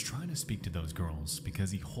 He was trying to speak to those girls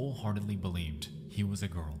because he wholeheartedly believed he was a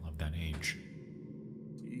girl of that age.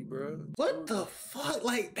 What the fuck?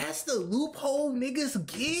 Like, that's the loophole niggas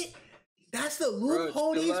get? That's the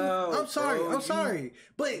loophole these. I'm sorry.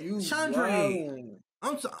 But Chandra,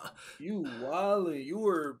 I'm sorry. You wildin'. You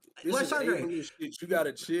were. This is ableist shit. You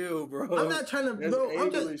gotta chill, bro. I'm not trying to. Bro,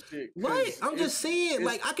 I'm just. Right. I'm just saying.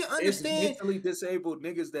 Like, I can understand. It's mentally disabled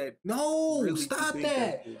niggas that. No, really stop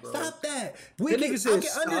that. Stop that.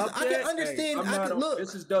 I can understand. Hey, Look.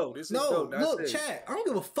 This is dope. This is dope. Look, chat. I don't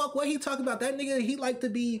give a fuck what he talking about. That nigga, he like to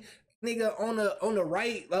be nigga on the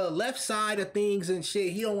right, left side of things and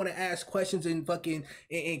shit. He don't want to ask questions and fucking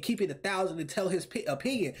and keep it 1,000 to tell his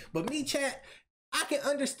opinion. But me, chat, I can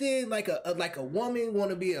understand like a woman want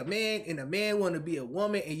to be a man and a man want to be a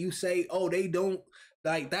woman, and you say, oh, they don't,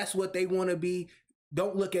 like, that's what they want to be.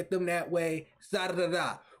 don't look at them that way, da da da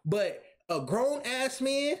da. But a grown ass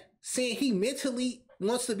man saying he mentally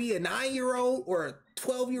wants to be a 9-year-old or a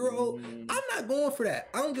 12-year-old, I'm not going for that.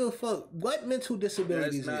 I don't give a fuck what mental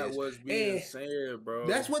disabilities That's not is. what's being And said, bro.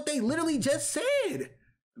 that's what they literally just said.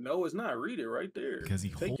 No, it's not. Read it right there. Because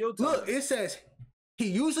Take your time. Look, it says he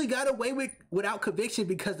usually got away without conviction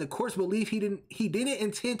because the courts believe he didn't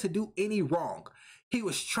intend to do any wrong. He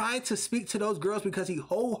was trying to speak to those girls because he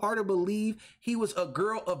wholeheartedly believed he was a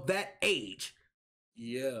girl of that age.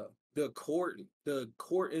 Yeah, the court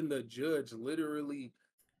and the judge literally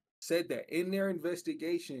said that in their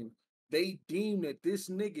investigation, they deemed that this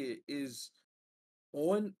nigga is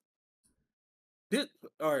on this.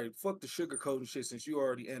 All right, fuck the sugarcoating shit since you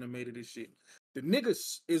already animated this shit. The nigga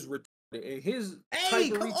is retarded, and his Hey,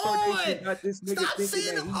 type of come retardation on! got this nigga Stop thinking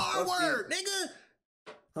saying that the he's R fucking- word, nigga.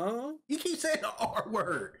 Huh? You keep saying the R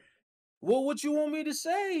word. Well, what you want me to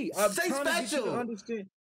say? I'm Say trying to get you special. to understand.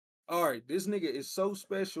 All right, this nigga is so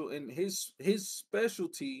special, and his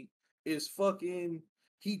specialty is fucking.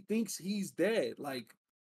 He thinks he's dead, like,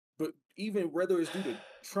 but even whether it's due to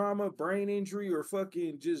trauma, brain injury, or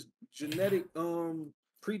fucking just genetic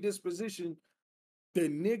predisposition, the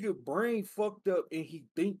nigga brain fucked up, and he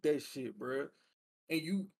think that shit, bruh. And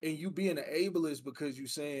you being an ableist because you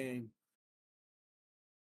saying,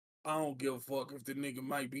 I don't give a fuck if the nigga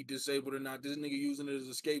might be disabled or not. This nigga using it as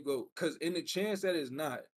a scapegoat. Cause in the chance that it's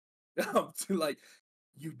not, like,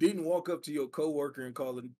 you didn't walk up to your coworker and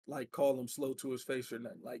call him slow to his face or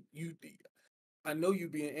nothing. Like, I know you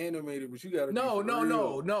being animated, but you gotta No. be for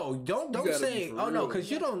real. Don't gotta be say. for Oh no, real.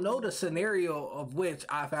 because you don't know the scenario of which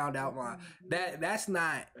I found out. That's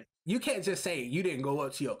not. You can't just say you didn't go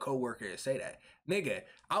up to your coworker and say that, nigga.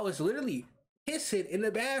 I was literally pissing in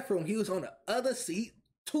the bathroom. He was on the other seat,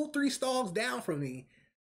 2-3 stalls down from me.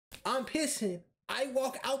 I'm pissing. I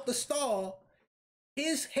walk out the stall.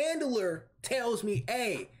 His handler tells me,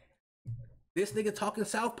 "Hey, this nigga talking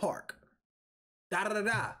South Park." Da da da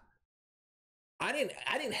da. I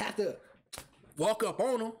didn't have to walk up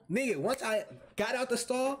on him, nigga. Once I got out the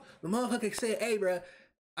stall, the motherfucker said, "Hey, bro,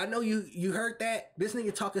 I know you heard that. This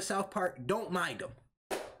nigga talking South Park. Don't mind him."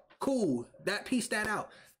 Cool. That piece that out.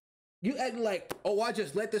 You acting like, oh, I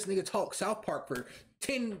just let this nigga talk South Park for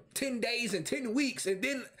 10 days and 10 weeks, and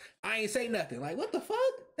then I ain't say nothing. Like, what the fuck?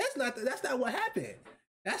 That's not what happened.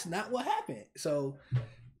 That's not what happened. So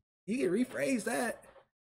you can rephrase that.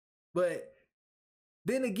 But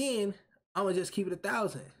then again, I'm gonna just keep it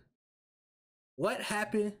 1,000. What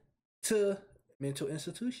happened to mental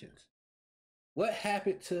institutions? What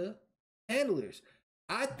happened to handlers?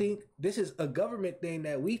 I think this is a government thing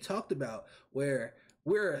that we talked about where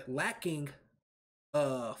we're lacking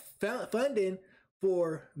funding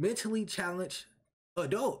for mentally challenged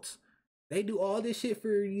adults. They do all this shit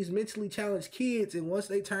for these mentally challenged kids, and once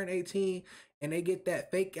they turn 18 and they get that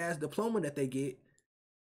fake ass diploma that they get,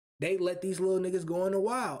 they let these little niggas go in the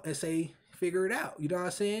wild and say, figure it out. You know what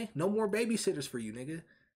I'm saying? No more babysitters for you, nigga.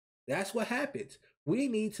 That's what happens. We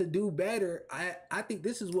need to do better. I think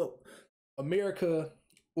this is what America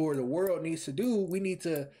or the world needs to do. We need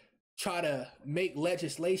to try to make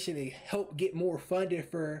legislation and help get more funding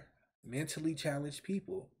for mentally challenged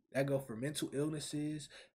people. That go for mental illnesses,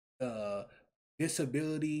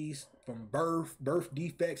 disabilities, from birth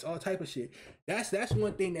defects, all type of shit. That's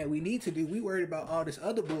one thing that we need to do. We worried about all this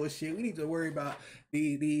other bullshit. We need to worry about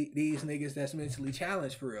these niggas that's mentally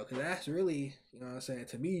challenged for real, because that's really, you know what I'm saying,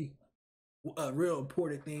 to me, a real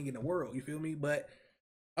important thing in the world. You feel me? But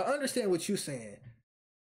I understand what you're saying,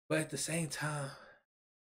 but at the same time,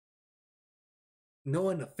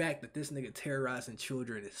 knowing the fact that this nigga terrorizing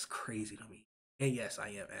children is crazy to me. And yes, I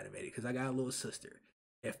am animated because I got a little sister.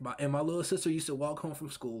 If my little sister used to walk home from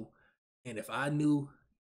school, and if I knew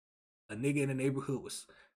a nigga in the neighborhood was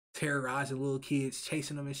terrorizing little kids,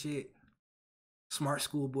 chasing them and shit,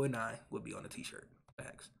 SmartSchoolBoy9 would be on the t-shirt.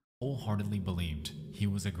 Facts. Wholeheartedly believed he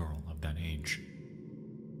was a girl of that age.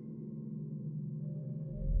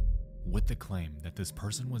 With the claim that this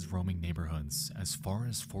person was roaming neighborhoods as far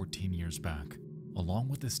as 14 years back, along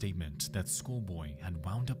with the statement that Schoolboy had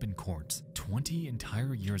wound up in court 20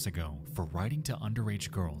 entire years ago for writing to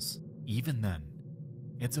underage girls. Even then,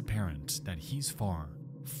 it's apparent that he's far,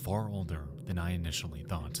 far older than I initially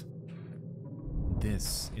thought.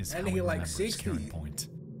 This is how he remembers Karen Point.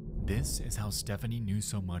 This is how Stephanie knew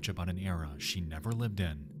so much about an era she never lived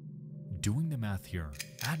in. Doing the math here,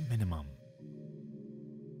 at minimum,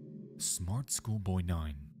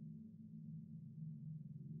 SmartSchoolBoy9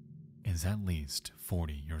 is at least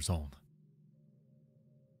 40 years old.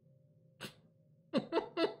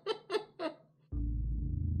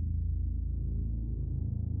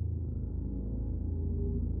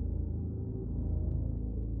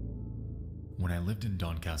 lived in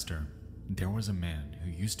Doncaster, there was a man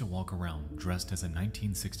who used to walk around dressed as a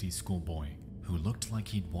 1960s schoolboy who looked like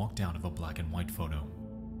he'd walked out of a black and white photo.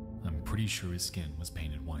 I'm pretty sure his skin was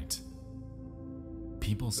painted white.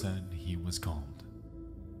 People said he was called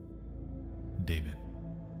David.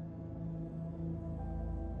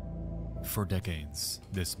 For decades,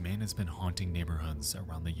 this man has been haunting neighborhoods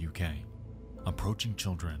around the UK, approaching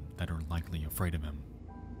children that are likely afraid of him,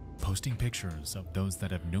 posting pictures of those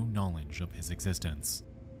that have no knowledge of his existence,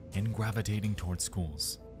 and gravitating towards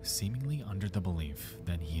schools, seemingly under the belief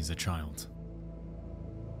that he's a child.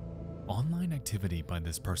 Online activity by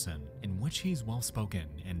this person in which he's well-spoken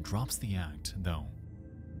and drops the act, though,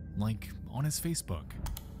 like on his Facebook.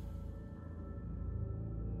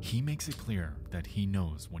 He makes it clear that he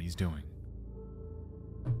knows what he's doing.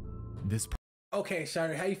 Okay,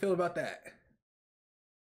 Shiner, how you feel about that?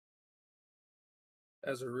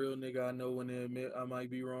 As a real nigga, I know when to admit I might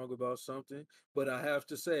be wrong about something, but I have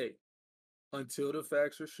to say, until the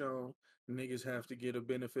facts are shown, niggas have to get a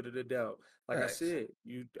benefit of the doubt. Like I Facts. said,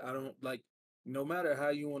 I don't like, no matter how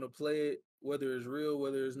you want to play it, whether it's real,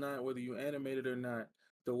 whether it's not, whether you animate it or not,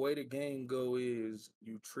 the way the game go is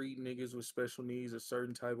you treat niggas with special needs a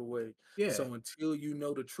certain type of way. Yeah. So until you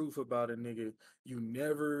know the truth about a nigga, you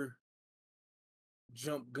never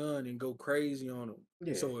jump gun and go crazy on him.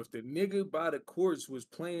 Yeah. So if the nigga by the courts was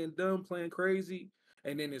playing dumb, playing crazy,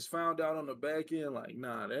 and then it's found out on the back end, like,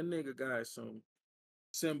 nah, that nigga got some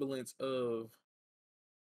semblance of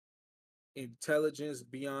intelligence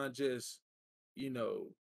beyond just,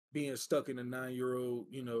 being stuck in a 9-year-old,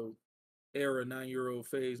 era, 9-year-old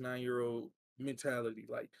phase, 9-year-old mentality.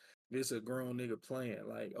 Like, this a grown nigga playing.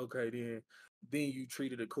 Like, okay, then you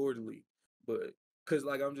treat it accordingly. But because,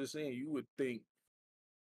 like, I'm just saying, you would think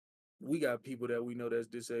we got people that we know that's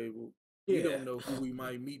disabled. Yeah. We don't know who we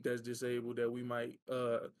might meet that's disabled that we might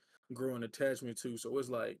grow an attachment to. So it's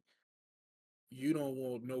like, you don't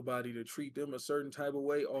want nobody to treat them a certain type of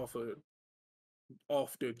way off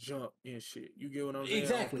the jump and shit. You get what I'm saying?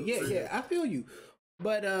 Exactly. Yeah, I feel you.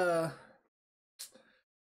 But I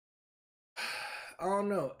don't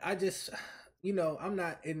know. I just, I'm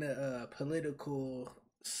not in the political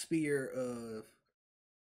sphere of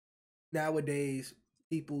nowadays.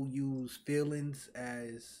 People use feelings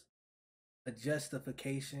as a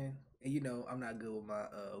justification, and I'm not good with my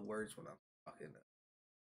words when I'm talking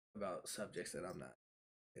about subjects that I'm not.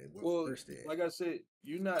 Well, like I said,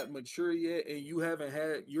 you're not mature yet, and you haven't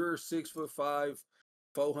had. You're 6'5",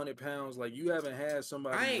 400 pounds. Like, you haven't had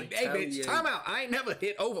somebody. Hey, bitch, time out. I ain't never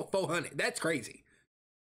hit over 400. That's crazy.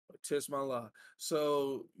 Test my lie.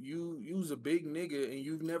 So you's a big nigga, and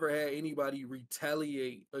you've never had anybody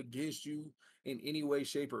retaliate against you in any way,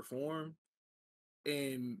 shape, or form,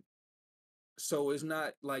 and so it's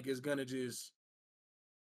not like it's gonna just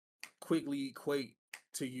quickly equate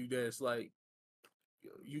to you. That's like,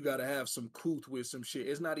 you gotta have some couth with some shit.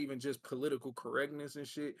 It's not even just political correctness and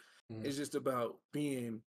shit. It's just about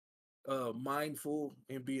being mindful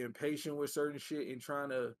and being patient with certain shit and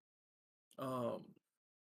trying to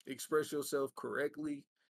express yourself correctly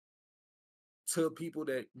to people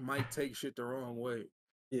that might take shit the wrong way.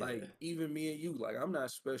 Yeah. Like, even me and you, like, I'm not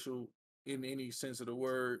special in any sense of the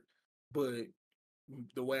word, but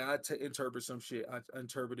the way I interpret some shit, I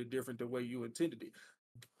interpret it different the way you intended it.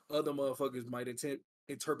 Other motherfuckers might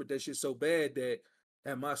interpret that shit so bad that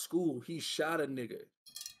at my school, he shot a nigga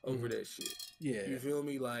over that shit. Yeah. You feel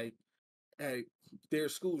me? Like, at their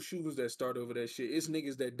school shootings that start over that shit, it's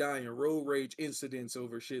niggas that die in road rage incidents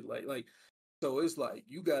over shit. Like, so it's like,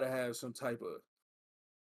 you gotta have some type of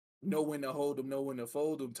know when to hold them, know when to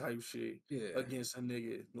fold them type shit against a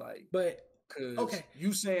nigga. Like, but cause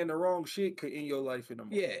you saying the wrong shit could end your life in a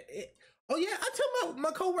moment. Yeah. I tell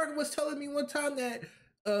my coworker was telling me one time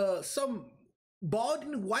that some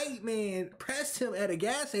balding white man pressed him at a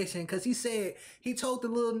gas station because he said he told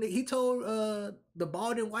the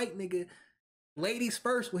balding white nigga ladies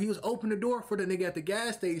first when he was opening the door for the nigga at the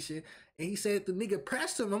gas station, and he said the nigga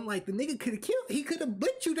pressed him. I'm like, the nigga could have killed. He could have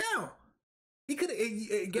blinked you down. He could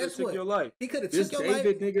have. Guess what? Your life. He could have took your life.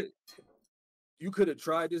 Nigga, you could have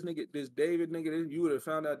tried this David nigga. You would have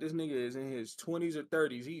found out this nigga is in his 20s or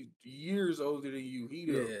 30s. He's years older than you. He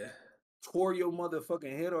tore your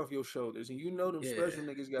motherfucking head off your shoulders, and you know them special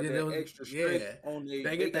niggas got that extra strength on their.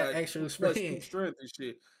 They get that extra strength and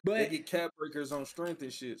shit. But they get cap breakers on strength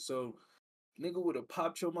and shit. So nigga would have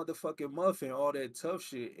popped your motherfucking muffin, all that tough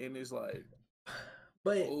shit, and it's like,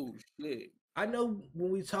 but oh shit. I know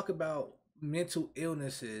when we talk about mental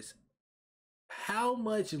illnesses, how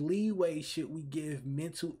much leeway should we give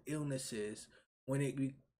mental illnesses when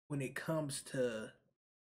it comes to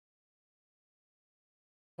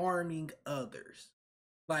harming others.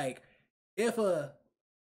 Like if a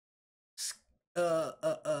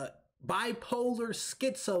bipolar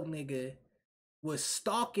schizo nigga was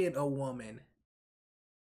stalking a woman,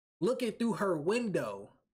 looking through her window,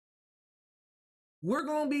 we're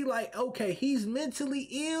gonna be like, okay, he's mentally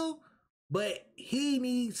ill, but he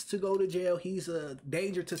needs to go to jail. He's a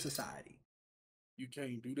danger to society. You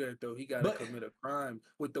can't do that though. He got to commit a crime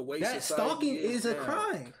with the way that society stalking is a now.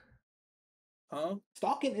 crime. Huh?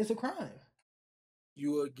 Stalking is a crime.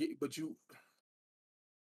 You will get, but you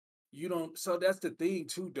don't. So that's the thing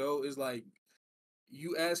too, though. Is like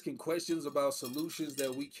you asking questions about solutions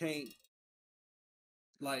that we can't,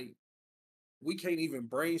 like, we can't even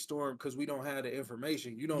brainstorm because we don't have the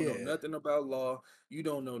information. You don't know nothing about law. You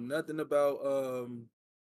don't know nothing about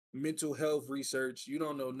mental health research. You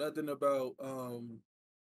don't know nothing about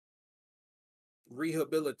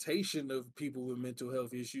rehabilitation of people with mental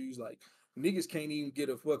health issues. Like niggas can't even get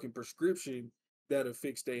a fucking prescription that'll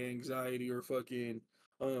fix their anxiety or fucking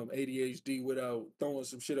ADHD without throwing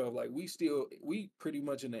some shit off. Like we pretty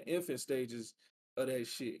much in the infant stages of that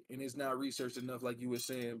shit, and it's not researched enough, like you were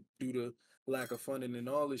saying, due to lack of funding and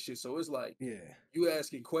all this shit. So it's like you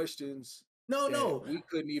asking questions. No, we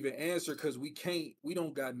couldn't even answer because we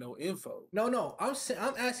don't got no info. No, I'm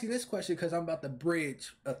asking this question because I'm about to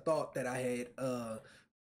bridge a thought that I had.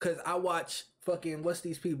 Because I watch fucking what's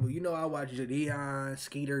these people? You know, I watch Jadeon,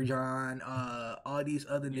 Skeeter John, all these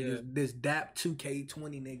other niggas. This DAP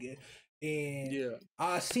 2K20 nigga, and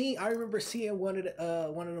I remember seeing one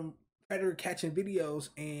of them predator catching videos,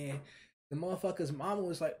 and the motherfucker's mama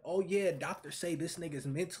was like, "Oh yeah, doctors say this nigga's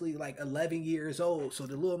mentally like 11 years old." So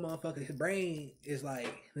the little motherfucker, his brain is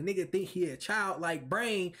like, the nigga think he a childlike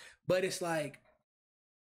brain, but it's like,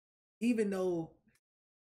 even though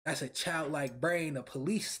that's a childlike brain, the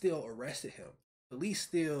police still arrested him. Police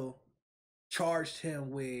still charged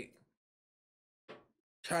him with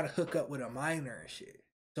trying to hook up with a minor and shit.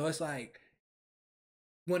 So it's like,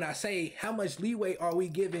 when I say how much leeway are we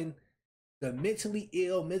giving the mentally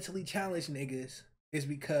ill, mentally challenged niggas, is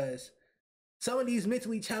because some of these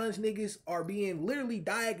mentally challenged niggas are being literally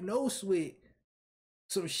diagnosed with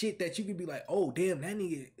some shit that you could be like, oh damn, that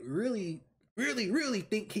nigga really, really, really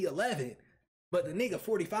think he 11, but the nigga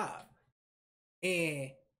 45, and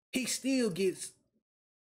he still gets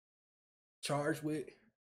charged with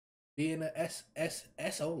being a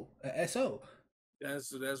SO.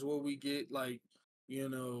 That's what we get, like, you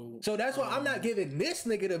know. So that's why I'm not giving this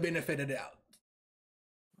nigga the benefit of the doubt.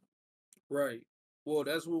 Right. Well,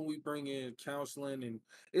 that's when we bring in counseling, and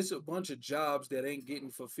it's a bunch of jobs that ain't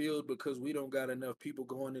getting fulfilled because we don't got enough people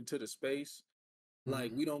going into the space.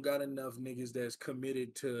 Like, we don't got enough niggas that's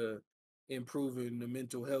committed to improving the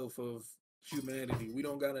mental health of humanity. We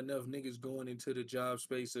don't got enough niggas going into the job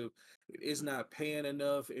space of it's not paying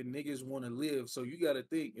enough and niggas want to live. So you got to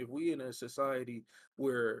think, if we in a society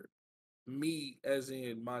where me, as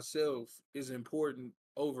in myself, is important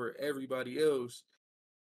over everybody else,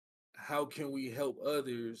 how can we help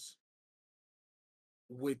others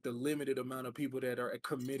with the limited amount of people that are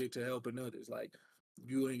committed to helping others? Like,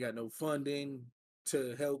 you ain't got no funding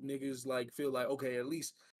to help niggas, like, feel like, okay, at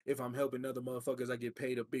least if I'm helping other motherfuckers, I get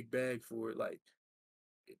paid a big bag for it. Like,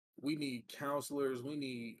 we need counselors, we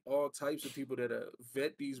need all types of people that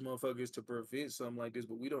vet these motherfuckers to prevent something like this,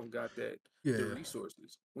 but we don't got the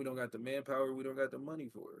resources. We don't got the manpower, we don't got the money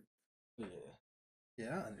for it.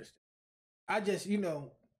 Yeah, I understand. I just,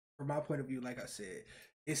 from my point of view, like I said,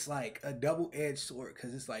 it's like a double-edged sword,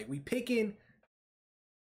 because it's like we picking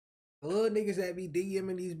little niggas that be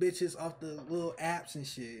DMing these bitches off the little apps and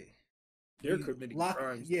shit. They're committing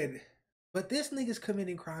crimes. Yeah, but this nigga's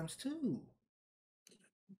committing crimes too.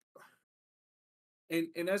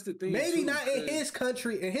 And that's the thing. Maybe not in his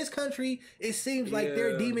country. In his country, it seems like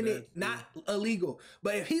they're deeming it not illegal.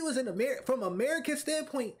 But if he was in from American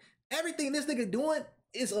standpoint, everything this nigga doing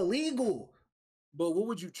is illegal. But what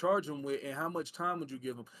would you charge him with, and how much time would you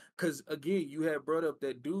give him? Because again, you had brought up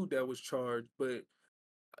that dude that was charged, but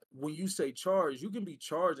when you say charge, you can be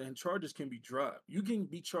charged and charges can be dropped. You can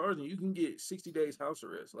be charged and you can get 60 days house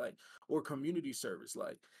arrest, like, or community service.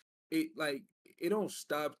 Like it don't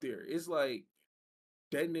stop there. It's like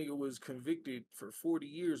that nigga was convicted for 40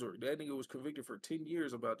 years, or that nigga was convicted for 10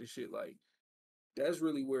 years about this shit. Like, that's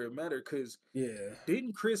really where it mattered. Cause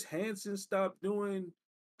didn't Chris Hansen stop doing?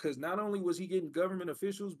 Because not only was he getting government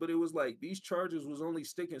officials, but it was like these charges was only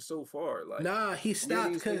sticking so far. Like, nah, he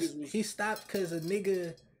stopped because a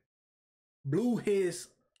nigga blew his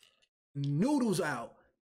noodles out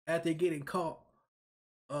after getting caught.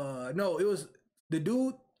 No, it was the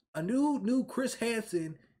dude. A dude knew Chris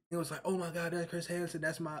Hansen and was like, "Oh my god, that's Chris Hansen.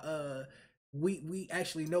 That's my we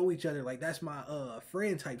actually know each other. Like that's my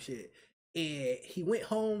friend type shit. And he went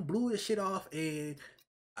home, blew his shit off, and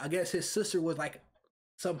I guess his sister was like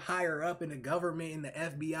some higher up in the government in the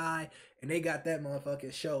FBI, and they got that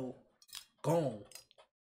motherfucking show gone.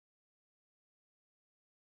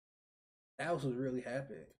 That was what really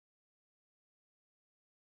happened.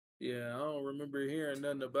 Yeah, I don't remember hearing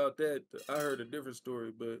nothing about that. I heard a different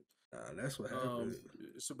story, but Nah, that's what happened.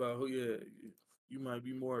 it's about who. Yeah, you might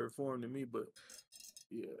be more informed than me, but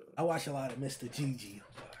yeah, I watch a lot of Mr. Gigi.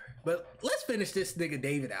 But let's finish this nigga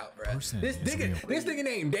David out, bro. This nigga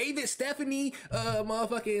named David Stephanie,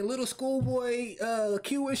 motherfucking little schoolboy,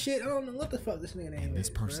 Q and shit. I don't know what the fuck this nigga name is. This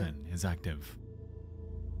person is active.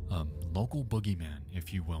 A local boogeyman,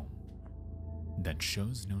 if you will, that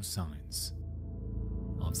shows no signs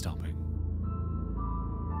of stopping.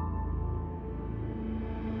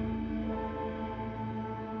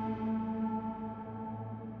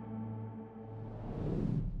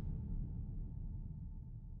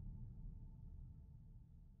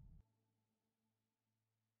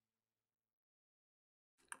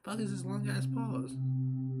 Fuck is this long ass pause?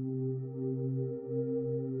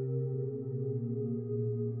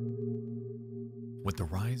 With the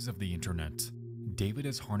rise of the internet, David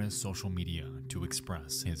has harnessed social media to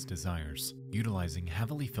express his desires, utilizing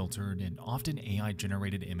heavily filtered and often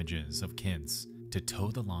AI-generated images of kids to toe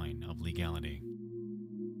the line of legality.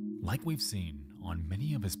 Like we've seen on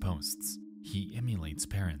many of his posts, he emulates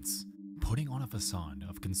parents, putting on a facade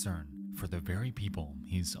of concern for the very people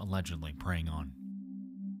he's allegedly preying on.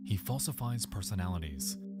 He falsifies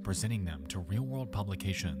personalities, presenting them to real-world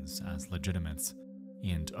publications as legitimate,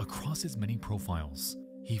 and across his many profiles,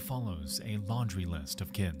 he follows a laundry list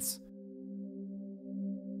of kids.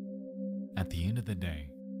 At the end of the day,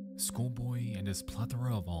 Schoolboy and his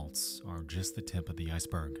plethora of alts are just the tip of the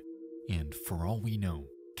iceberg, and for all we know,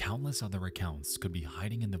 countless other accounts could be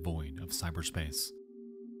hiding in the void of cyberspace.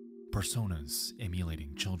 Personas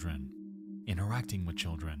emulating children, interacting with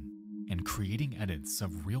children, and creating edits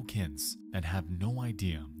of real kids that have no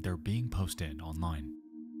idea they're being posted online.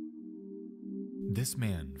 This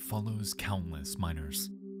man follows countless minors,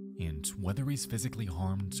 and whether he's physically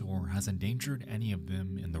harmed or has endangered any of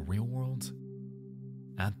them in the real world,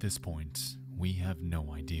 at this point, we have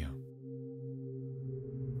no idea.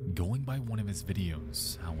 Going by one of his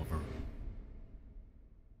videos, however,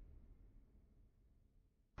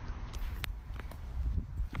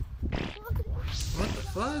 What the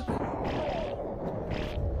fuck?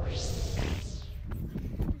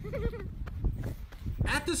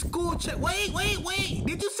 After school check. Wait.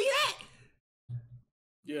 Did you see that?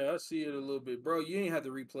 yeah, I see it a little bit, bro. You ain't have to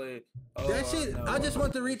replay it. That shit. No, I just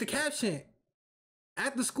want to read the caption.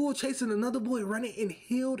 After school chasing another boy running in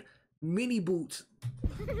heeled mini boots.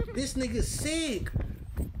 This nigga's sick.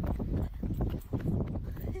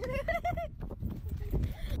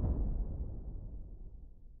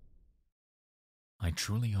 I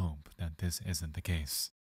truly hope that this isn't the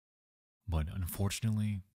case. But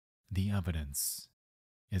unfortunately, the evidence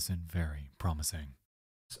isn't very promising.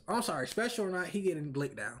 I'm sorry, special or not, he getting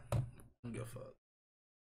blicked down. I don't give a fuck.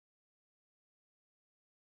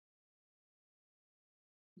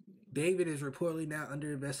 David is reportedly now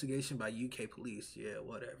under investigation by UK police. Yeah,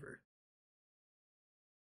 whatever.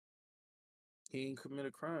 He ain't commit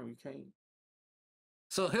a crime. You can't.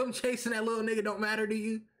 So him chasing that little nigga don't matter to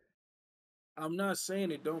you? I'm not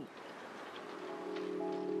saying it don't.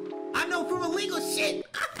 I know from illegal shit.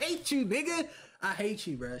 I hate you, nigga. I hate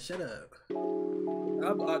you, bro. Shut up.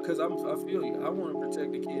 Cause I feel you. I want to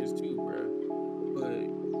protect the kids too, bro.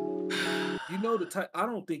 But you know the type. I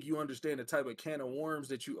don't think you understand the type of can of worms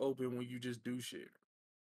that you open when you just do shit.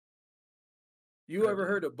 You ever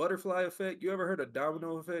heard of butterfly effect? You ever heard of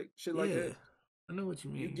domino effect? Shit like that. I know what you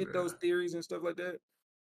mean. You get bro. those theories and stuff like that,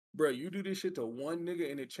 bro. You do this shit to one nigga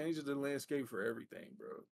and it changes the landscape for everything, bro.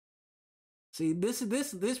 See,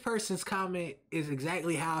 this person's comment is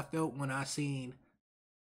exactly how I felt when I seen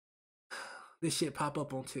this shit pop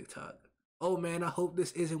up on TikTok. Oh man, I hope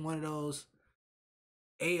this isn't one of those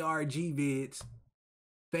ARG vids,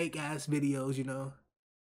 fake ass videos, you know.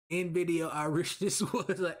 In video, I wish this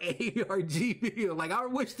was an ARG video. Like, I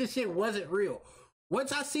wish this shit wasn't real.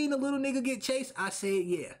 Once I seen the little nigga get chased, I said,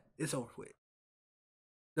 yeah, it's over with.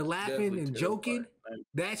 The laughing Definitely and joking,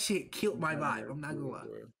 that shit killed my vibe. I'm not gonna lie.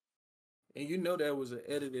 Bro. And you know that was an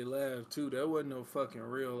edited laugh too. That wasn't no fucking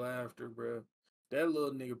real laughter, bro. That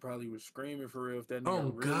little nigga probably was screaming for real if that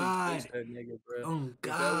nigga really chased that nigga, bro. Oh If that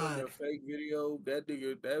God. wasn't a fake video, that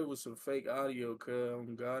nigga, that was some fake audio, cuz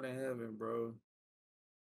on God in heaven, bro.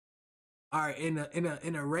 All right, in a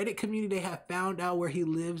Reddit community, they have found out where he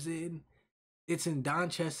lives in. It's in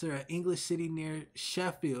Doncaster, an English city near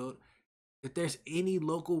Sheffield. If there's any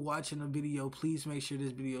local watching the video, please make sure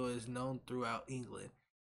this video is known throughout England.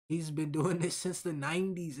 He's been doing this since the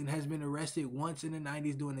 90s and has been arrested once in the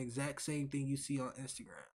 90s doing the exact same thing you see on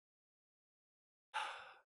Instagram.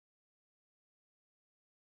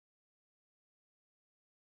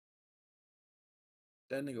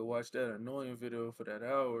 That nigga watched that annoying video for that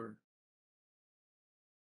hour.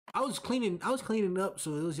 I was cleaning up,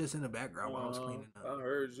 so it was just in the background while I was cleaning up. I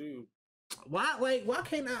heard you. Why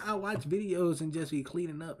can't I watch videos and just be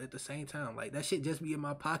cleaning up at the same time? Like, that shit just be in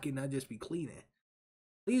my pocket and I just be cleaning.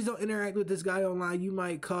 Please don't interact with this guy online. You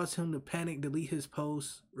might cause him to panic, delete his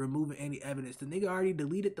post, removing any evidence. The nigga already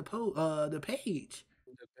deleted the page.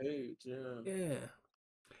 The page, yeah. Yeah.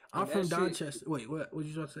 I'm from Doncaster. Wait, what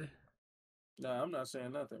you supposed to say? Nah, I'm not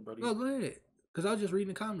saying nothing, buddy. No, go ahead. Because I was just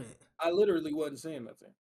reading the comment. I literally wasn't saying nothing.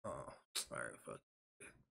 Oh, all right, fuck.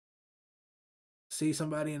 See,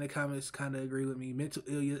 somebody in the comments kind of agree with me. Mental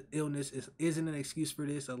illness isn't an excuse for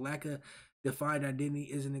this. A lack of defined identity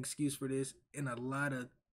isn't an excuse for this. And a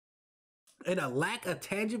lack of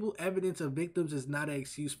tangible evidence of victims is not an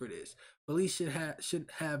excuse for this. Police should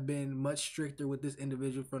have been much stricter with this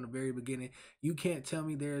individual from the very beginning. You can't tell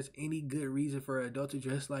me there's any good reason for an adult to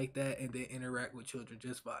dress like that and then interact with children.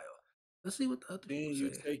 Just vile. Let's see what the other people say.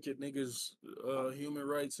 Then you take your niggas' human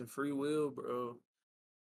rights and free will, bro.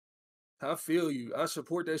 I feel you. I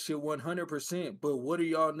support that shit 100%. But what are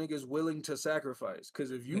y'all niggas willing to sacrifice?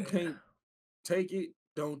 Because if you can't take it,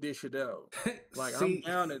 don't dish it out. Like, I'm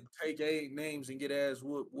down to take 8 names and get ass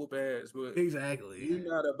whoop ass. But exactly, you're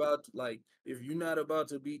not about to, like, if you're not about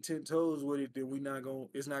to be 10 toes with it, then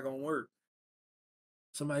it's not gonna work.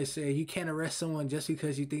 Somebody said you can't arrest someone just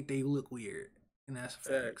because you think they look weird, and that's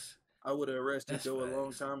facts. I would have arrested Joe a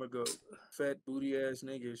long time ago. Fat booty ass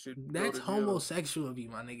nigga should. That's homosexual of you,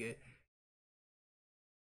 my nigga.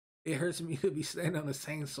 It hurts me to be standing on the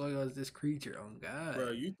same soil as this creature. Oh God,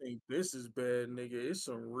 bro, you think this is bad, nigga? It's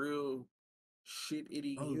some real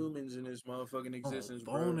shit-eating humans in this motherfucking existence,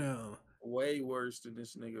 bro. No. Way worse than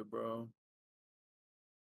this nigga, bro.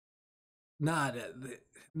 Nah, the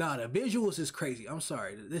visuals is crazy. I'm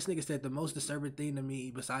sorry. This nigga said the most disturbing thing to me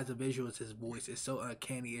besides the visuals is his voice. It's so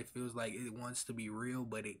uncanny. It feels like it wants to be real,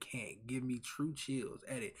 but it can't. Give me true chills.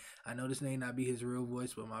 Edit. I know this may not be his real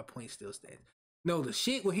voice, but my point still stands. No, the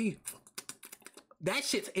shit when that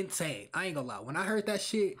shit's insane. I ain't gonna lie. When I heard that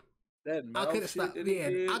shit, I couldn't stop.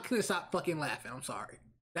 I couldn't stop fucking laughing. I'm sorry.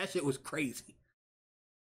 That shit was crazy.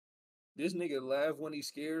 This nigga laugh when he's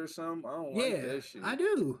scared or something. I don't like that shit. I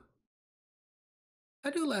do. I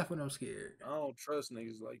do laugh when I'm scared. I don't trust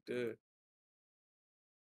niggas like that.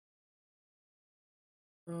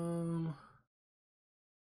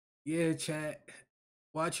 Yeah, chat.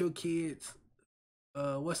 Watch your kids.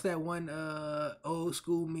 What's that one old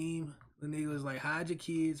school meme? The nigga was like, hide your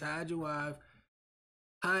kids, hide your wife,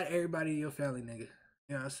 hide everybody in your family, nigga. You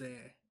know what I'm saying?